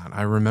remember that.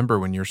 I remember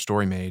when your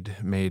story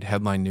made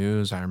headline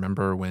news. I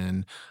remember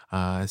when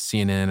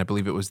CNN, I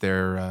believe it was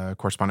their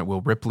correspondent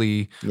Will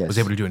Ripley, was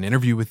able to do an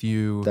interview with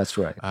you. That's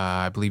right.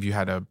 I believe you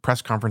had a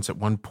press conference at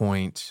one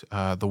point.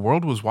 The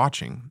world was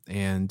watching,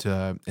 and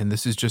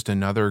this is just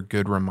another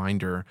good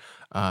reminder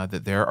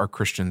that there are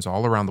Christians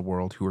all around the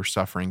world who are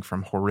suffering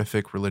from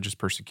horrific religious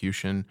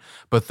persecution,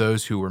 both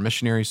those who were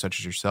missionaries, such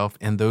as yourself,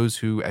 and those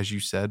who, as you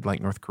said,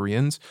 like North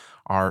Koreans,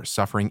 are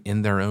suffering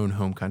in their own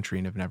home country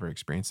and have never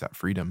experienced that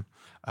freedom.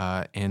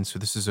 And so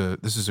this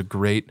is a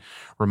great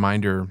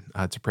reminder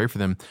to pray for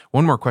them.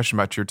 One more question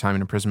about your time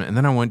in imprisonment, and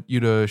then I want you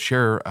to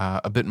share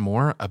a bit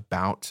more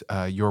about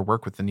your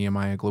work with the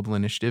Nehemiah Global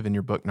Initiative in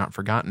your book, Not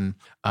Forgotten.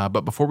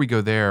 But before we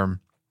go there,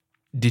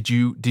 did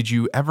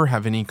you ever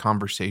have any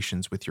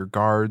conversations with your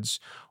guards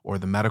or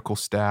the medical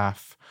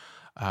staff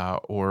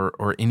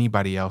or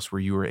anybody else where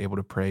you were able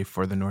to pray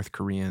for the North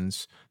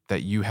Koreans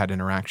that you had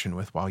interaction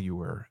with while you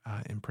were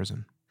in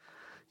prison?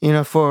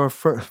 For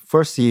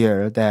first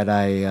year that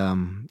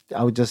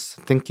I was just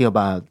thinking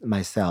about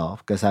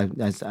myself because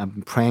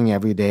I'm praying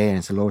every day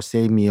and say, Lord,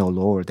 save me, oh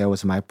Lord. That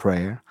was my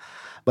prayer.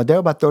 But there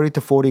were about 30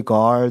 to 40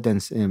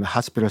 guards and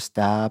hospital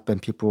staff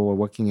and people were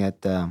working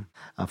at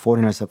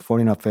Foreign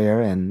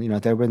Affairs.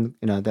 And, there were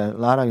a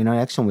lot of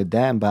interaction with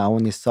them, but I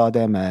only saw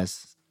them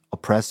as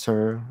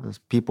oppressor.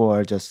 People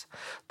are just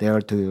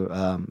there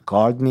to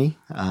guard me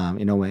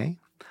in a way.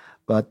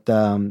 But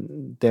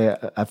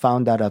I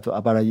found out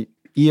about a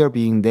year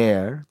being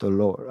there, the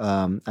Lord,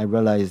 I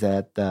realized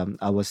that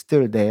I was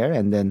still there,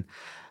 and then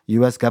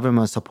U.S.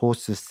 government was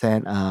supposed to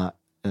send a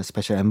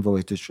special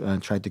envoy to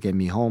try to get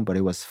me home, but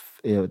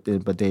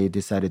but they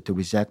decided to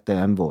reject the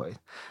envoy.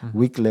 Mm-hmm. A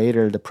week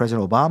later, the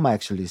President Obama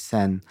actually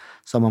sent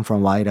someone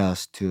from White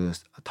House to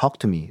talk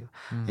to me,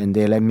 and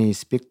they let me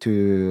speak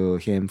to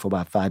him for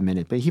about 5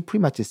 minutes. But he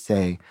pretty much just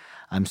say,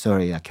 "I'm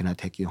sorry, I cannot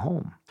take you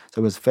home." So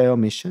it was failed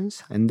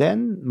missions. And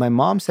then my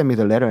mom sent me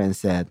the letter and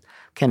said,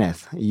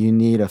 Kenneth, you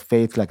need a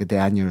faith like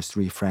Daniel's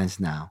 3 friends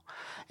now.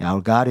 And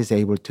our God is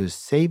able to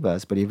save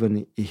us, but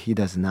even if he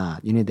does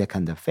not, you need that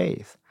kind of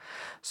faith.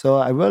 So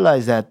I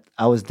realized that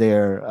I was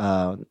there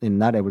and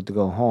not able to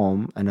go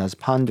home, and I was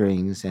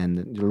pondering,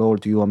 and Lord,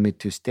 do you want me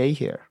to stay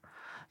here?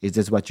 Is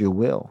this what you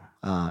will?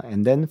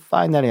 And then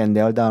finally I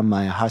knelt down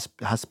my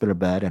hospital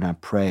bed and I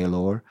pray,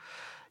 Lord,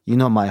 you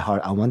know my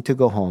heart. I want to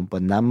go home,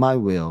 but not my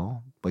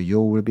will, but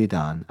your will be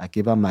done. I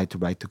give up my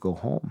right to go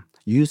home.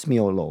 Use me,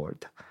 O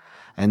Lord.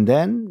 And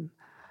then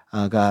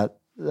God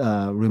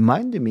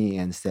reminded me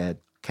and said,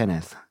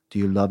 Kenneth, do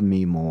you love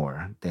me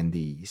more than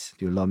these?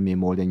 Do you love me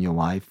more than your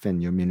wife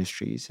and your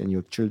ministries and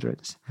your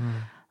children's?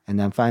 And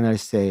then finally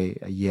say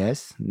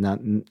yes, not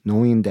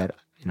knowing that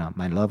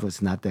my love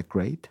was not that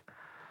great.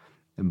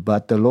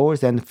 But the Lord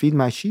then feed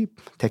my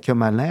sheep, take care of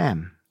my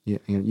lamb.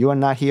 You are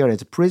not here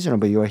as a prisoner,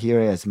 but you are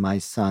here as my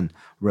son,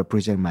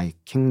 representing my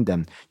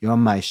kingdom. You are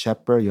my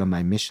shepherd, you are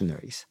my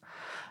missionaries.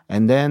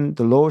 And then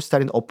the Lord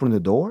started to open the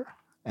door.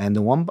 And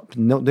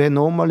they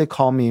normally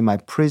call me my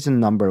prison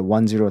number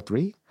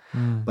 103.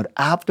 But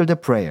after the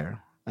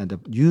prayer,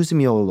 use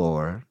me, O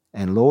Lord,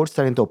 and Lord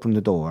starting to open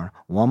the door,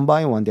 one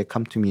by one, they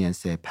come to me and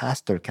say,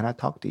 Pastor, can I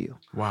talk to you?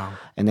 Wow.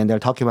 And then they're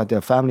talking about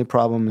their family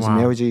problems,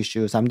 marriage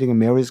issues. I'm doing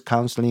marriage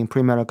counseling,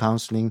 premarital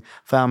counseling,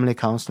 family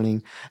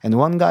counseling. And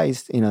one guy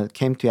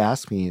came to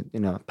ask me,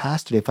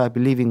 Pastor, if I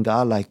believe in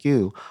God like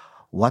you,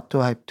 what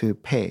do I have to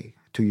pay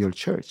to your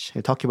church?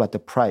 He talked about the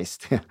price.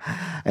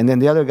 And then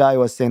the other guy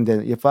was saying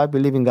that if I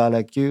believe in God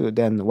like you,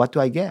 then what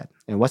do I get?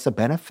 And what's the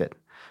benefit?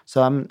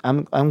 So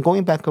I'm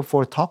going back and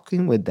forth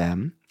talking with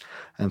them.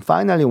 And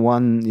finally,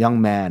 one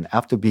young man,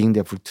 after being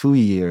there for 2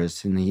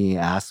 years, and he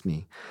asked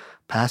me,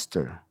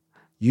 Pastor,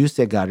 you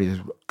said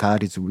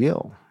God is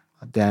real.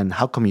 Then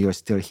how come you're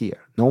still here?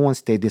 No one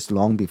stayed this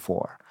long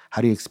before.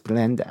 How do you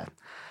explain that?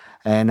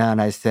 And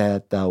I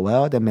said,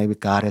 well, then maybe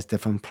God has a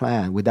different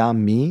plan. Without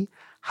me,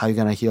 how are you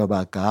going to hear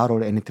about God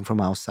or anything from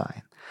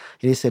outside?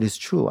 And he said, it's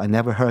true. I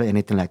never heard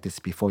anything like this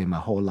before in my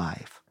whole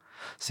life.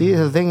 See,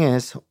 the thing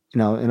is,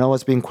 I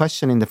was being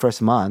questioned in the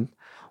first month.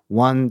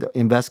 One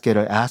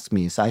investigator asked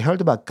me, so I heard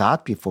about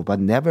God before, but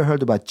never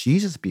heard about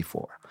Jesus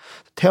before.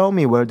 Tell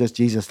me, where does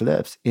Jesus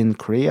live? In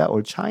Korea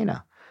or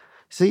China?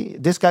 See,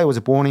 this guy was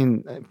born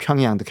in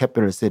Pyongyang, the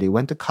capital city,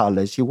 went to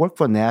college. He worked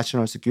for the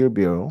National Security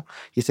Bureau.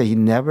 He said he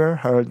never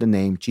heard the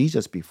name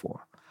Jesus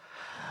before.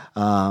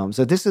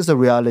 So this is a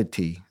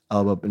reality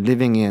of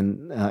living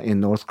in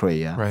North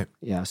Korea. Right.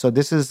 Yeah. So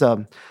this is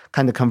a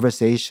kind of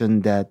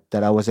conversation that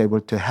I was able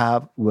to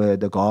have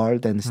with the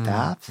guard and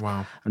staff.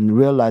 Wow. And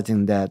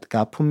realizing that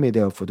God put me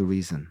there for the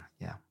reason.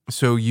 Yeah.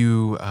 So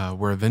you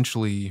were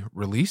eventually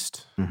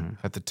released.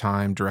 At the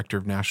time, Director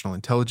of National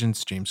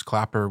Intelligence James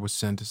Clapper was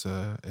sent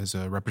as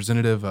a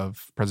representative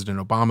of President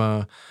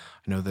Obama.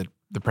 I know that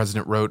the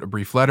president wrote a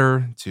brief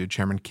letter to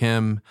Chairman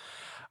Kim.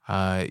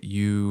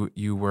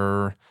 You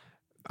were,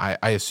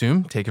 I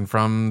assume, taken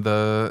from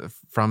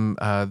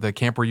the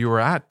camp where you were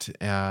at.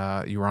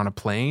 You were on a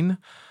plane.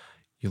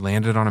 You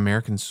landed on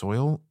American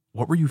soil.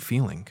 What were you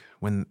feeling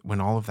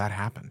when all of that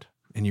happened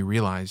and you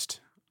realized,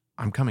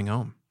 I'm coming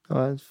home?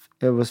 Well,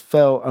 it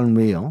felt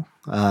unreal.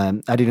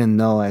 I didn't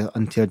know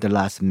until the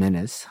last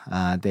minutes.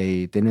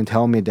 They didn't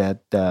tell me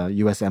that the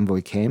U.S.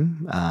 envoy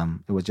came.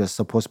 It was just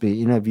supposed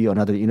to be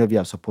another interview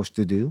I was supposed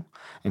to do.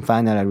 And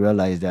finally, I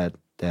realized that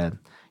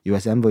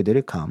U.S. envoy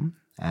didn't come.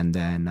 And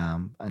then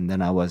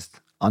I was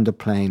on the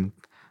plane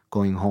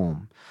going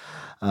home.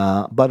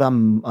 But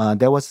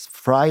there was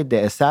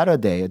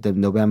Saturday, the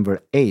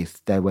November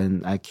 8th, that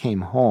when I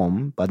came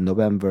home. But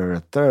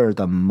November 3rd,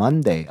 on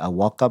Monday, I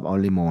woke up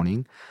early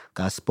morning.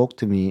 God spoke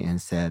to me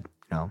and said,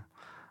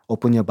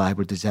 open your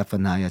Bible to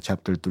Zephaniah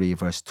chapter 3,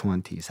 verse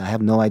 20. So I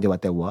have no idea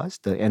what that was.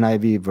 The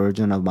NIV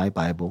version of my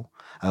Bible.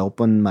 I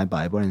opened my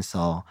Bible and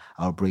saw,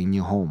 I'll bring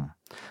you home.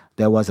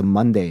 That was a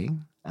Monday.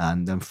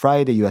 And then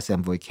Friday, U.S.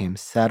 envoy came.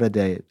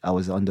 Saturday, I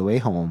was on the way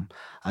home.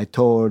 I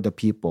told the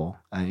people,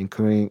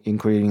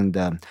 including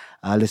the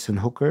Alison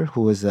Hooker,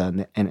 who was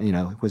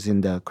who's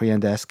in the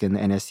Korean desk in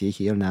NSC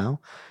here now.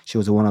 She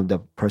was one of the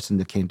person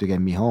that came to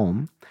get me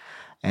home.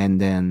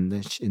 And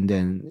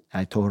then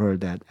I told her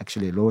that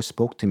actually Lord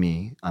spoke to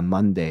me on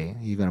Monday.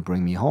 He's gonna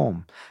bring me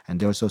home, and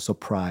they were so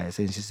surprised.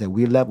 And she said,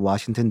 "We left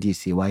Washington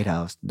D.C. White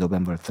House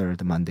November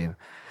 3rd, Monday."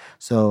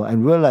 So I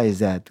realized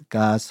that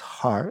God's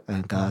heart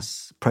and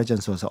God's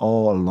presence was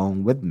all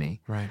along with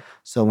me. Right.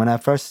 So when I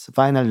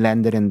finally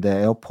landed in the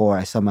airport,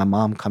 I saw my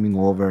mom coming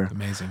over.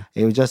 Amazing.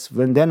 It was just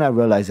then I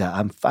realized that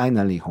I'm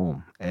finally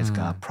home, as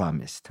God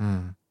promised.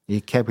 He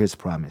kept his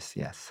promise.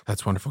 Yes.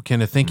 That's wonderful.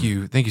 Kenneth, thank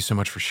you. Thank you so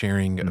much for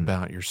sharing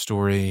about your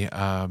story.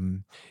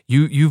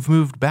 You've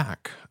moved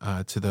back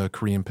to the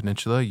Korean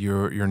Peninsula.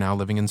 You're now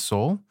living in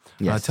Seoul.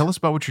 Yes. Tell us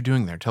about what you're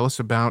doing there. Tell us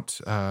about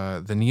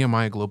the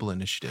Nehemiah Global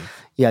Initiative.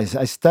 Yes,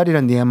 I studied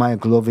on Nehemiah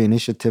Global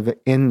Initiative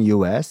in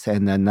U.S.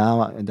 and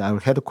now our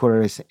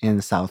headquarters is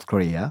in South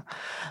Korea.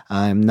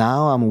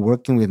 I'm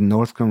working with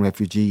North Korean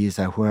refugees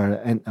who are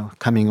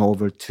coming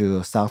over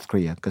to South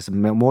Korea, because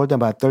more than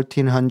about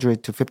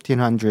 1,300 to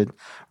 1,500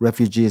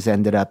 refugees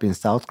ended up in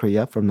South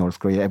Korea from North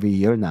Korea every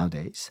year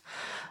nowadays.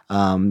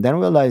 Then I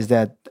realized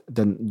that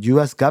the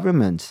U.S.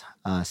 government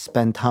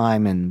spent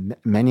time and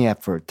many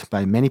effort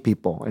by many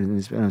people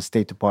in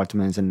State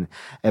Departments and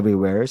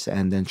everywhere,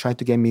 and then tried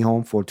to get me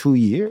home for 2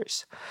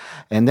 years.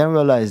 And then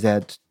realized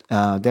that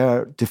there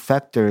are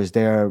defectors,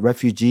 there are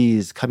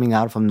refugees coming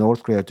out from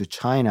North Korea to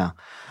China.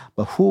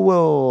 But who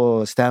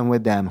will stand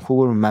with them? Who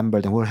will remember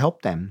them? Who will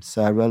help them?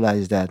 So I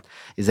realized that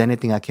is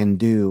anything I can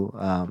do.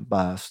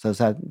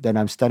 Then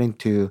I'm starting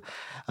to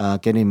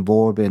get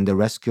involved in the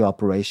rescue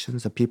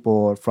operations. The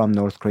people from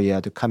North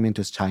Korea to come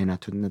into China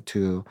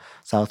to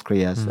South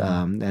Korea,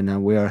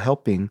 and we are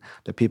helping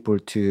the people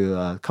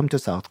to come to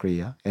South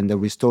Korea and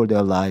restore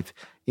their life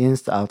in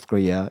South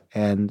Korea,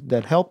 and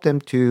that help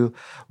them to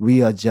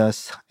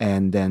readjust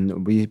and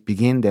then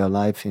begin their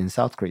life in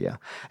South Korea.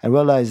 I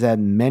realize that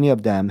many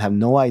of them have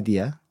no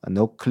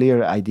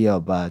clear idea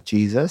about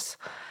Jesus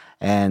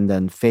and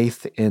then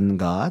faith in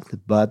God,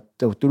 but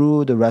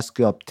through the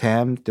rescue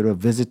attempt, through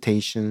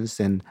visitations,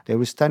 and they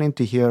were starting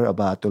to hear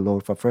about the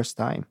Lord for the first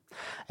time.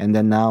 And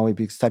then now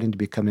it's starting to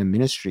become a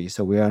ministry.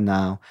 So we are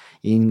now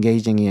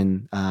engaging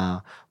in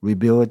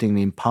rebuilding,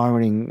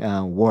 empowering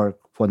work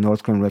for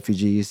North Korean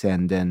refugees,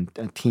 and then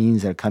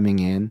teens are coming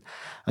in.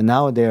 And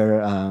now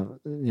they're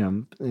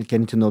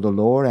getting to know the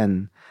Lord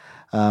and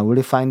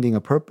really finding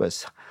a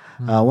purpose.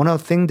 One of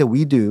the things that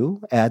we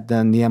do at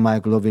the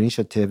Nehemiah Global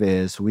Initiative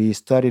is we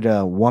started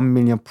a 1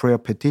 million prayer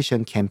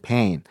petition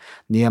campaign,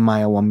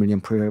 Nehemiah 1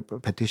 million prayer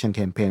petition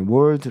campaign.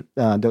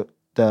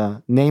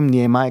 The name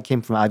Nehemiah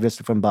came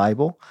obviously from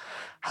Bible.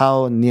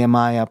 How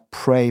Nehemiah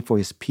prayed for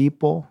his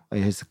people,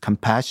 his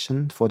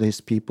compassion for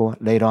his people.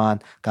 Later on,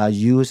 God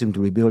used him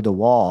to rebuild the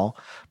wall.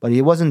 But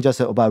it wasn't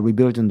just about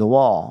rebuilding the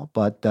wall,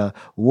 but the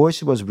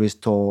worship was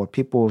restored,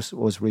 people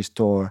was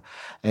restored,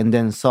 and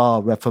then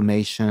saw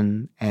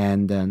reformation,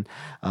 and then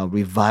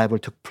revival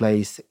took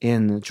place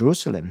in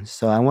Jerusalem.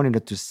 So I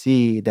wanted to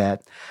see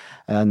that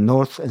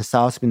North and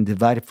South have been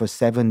divided for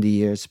 70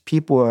 years.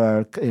 People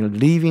are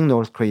leaving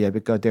North Korea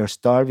because they're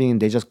starving.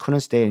 They just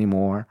couldn't stay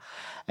anymore.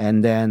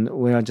 And then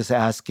we are just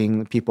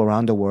asking people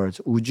around the world,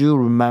 would you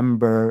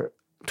remember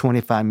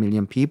 25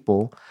 million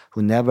people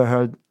who never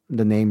heard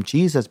the name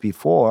Jesus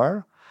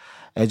before,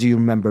 as you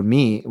remember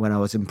me when I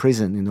was in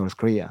prison in North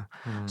Korea?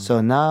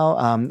 So now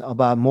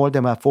about more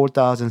than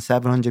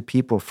 4,700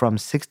 people from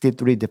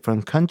 63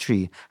 different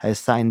countries has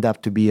signed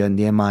up to be a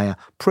Nehemiah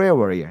prayer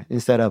warrior.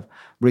 Instead of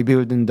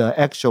rebuilding the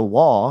actual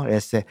wall,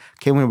 let's say,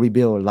 can we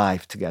rebuild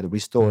life together,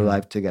 restore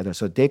life together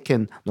so they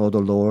can know the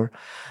Lord?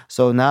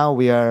 So now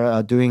we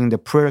are doing the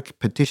prayer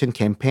petition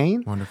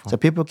campaign. Wonderful. So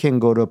people can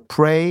go to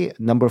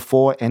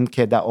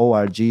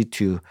pray4nk.org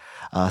to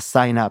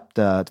sign up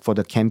for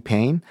the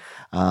campaign.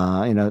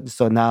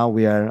 So now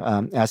we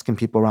are asking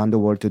people around the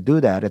world to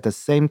do that. At the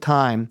same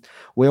time,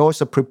 we're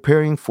also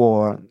preparing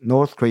for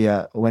North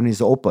Korea when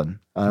it's open,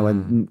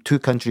 when two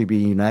countries be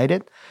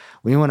united.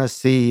 We want to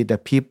see the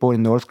people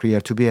in North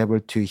Korea to be able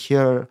to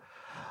hear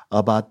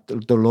about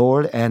the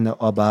Lord and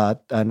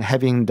about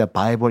having the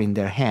Bible in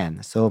their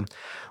hand. So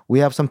we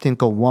have something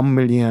called 1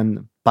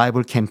 million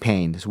Bible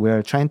campaigns.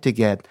 We're trying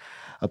to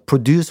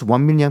produce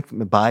 1 million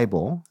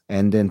Bible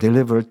and then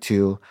deliver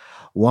to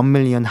 1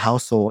 million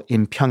households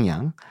in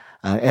Pyongyang.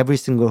 Every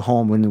single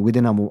home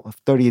within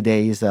 30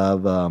 days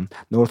of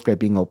North Korea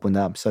being opened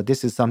up. So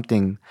this is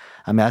something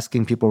I'm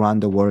asking people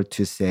around the world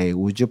to say,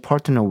 would you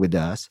partner with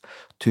us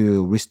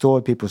to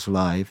restore people's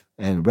life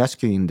and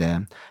rescuing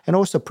them, and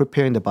also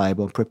preparing the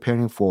Bible,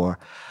 preparing for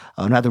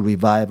another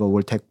revival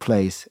will take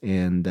place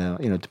in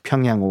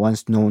Pyongyang,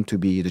 once known to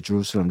be the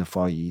Jerusalem of the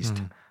Far East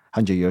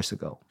 100 years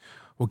ago.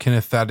 Well,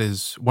 Kenneth, that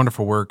is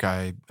wonderful work.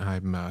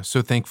 I'm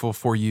so thankful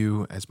for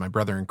you as my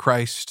brother in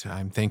Christ.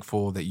 I'm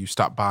thankful that you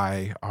stopped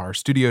by our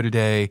studio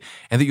today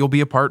and that you'll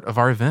be a part of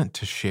our event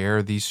to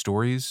share these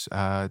stories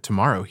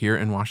tomorrow here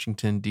in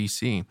Washington,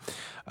 D.C.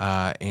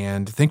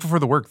 And thankful for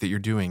the work that you're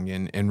doing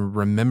and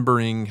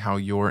remembering how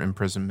your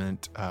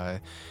imprisonment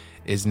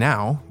is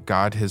now,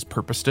 God has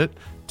purposed it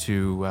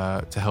to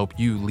help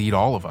you lead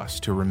all of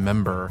us to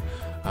remember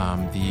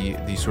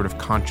the sort of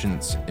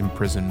conscience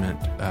imprisonment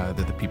that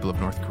the people of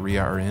North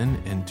Korea are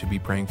in, and to be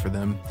praying for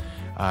them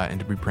and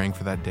to be praying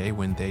for that day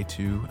when they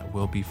too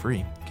will be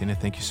free. Kenneth,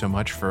 thank you so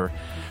much for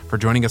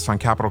joining us on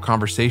Capital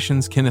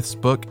Conversations. Kenneth's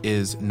book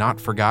is Not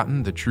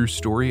Forgotten, The True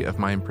Story of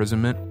My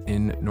Imprisonment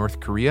in North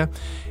Korea,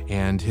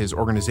 and his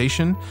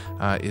organization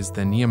is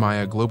the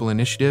Nehemiah Global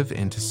Initiative.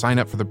 And to sign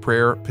up for the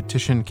prayer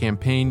petition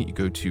campaign, you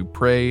go to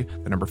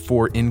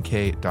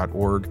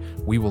pray4nk.org.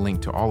 We will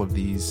link to all of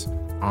these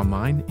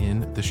online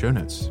in the show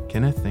notes.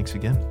 Kenneth, thanks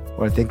again.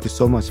 Well, thank you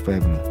so much for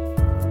having me.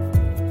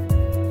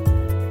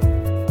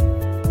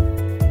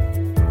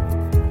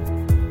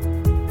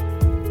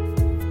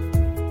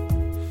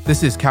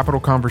 This is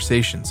Capital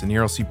Conversations, an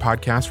ERLC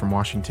podcast from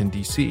Washington,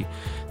 D.C.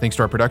 Thanks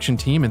to our production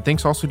team, and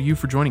thanks also to you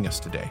for joining us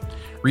today.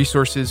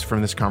 Resources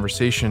from this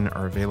conversation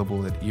are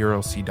available at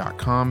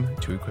erlc.com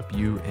to equip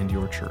you and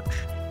your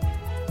church.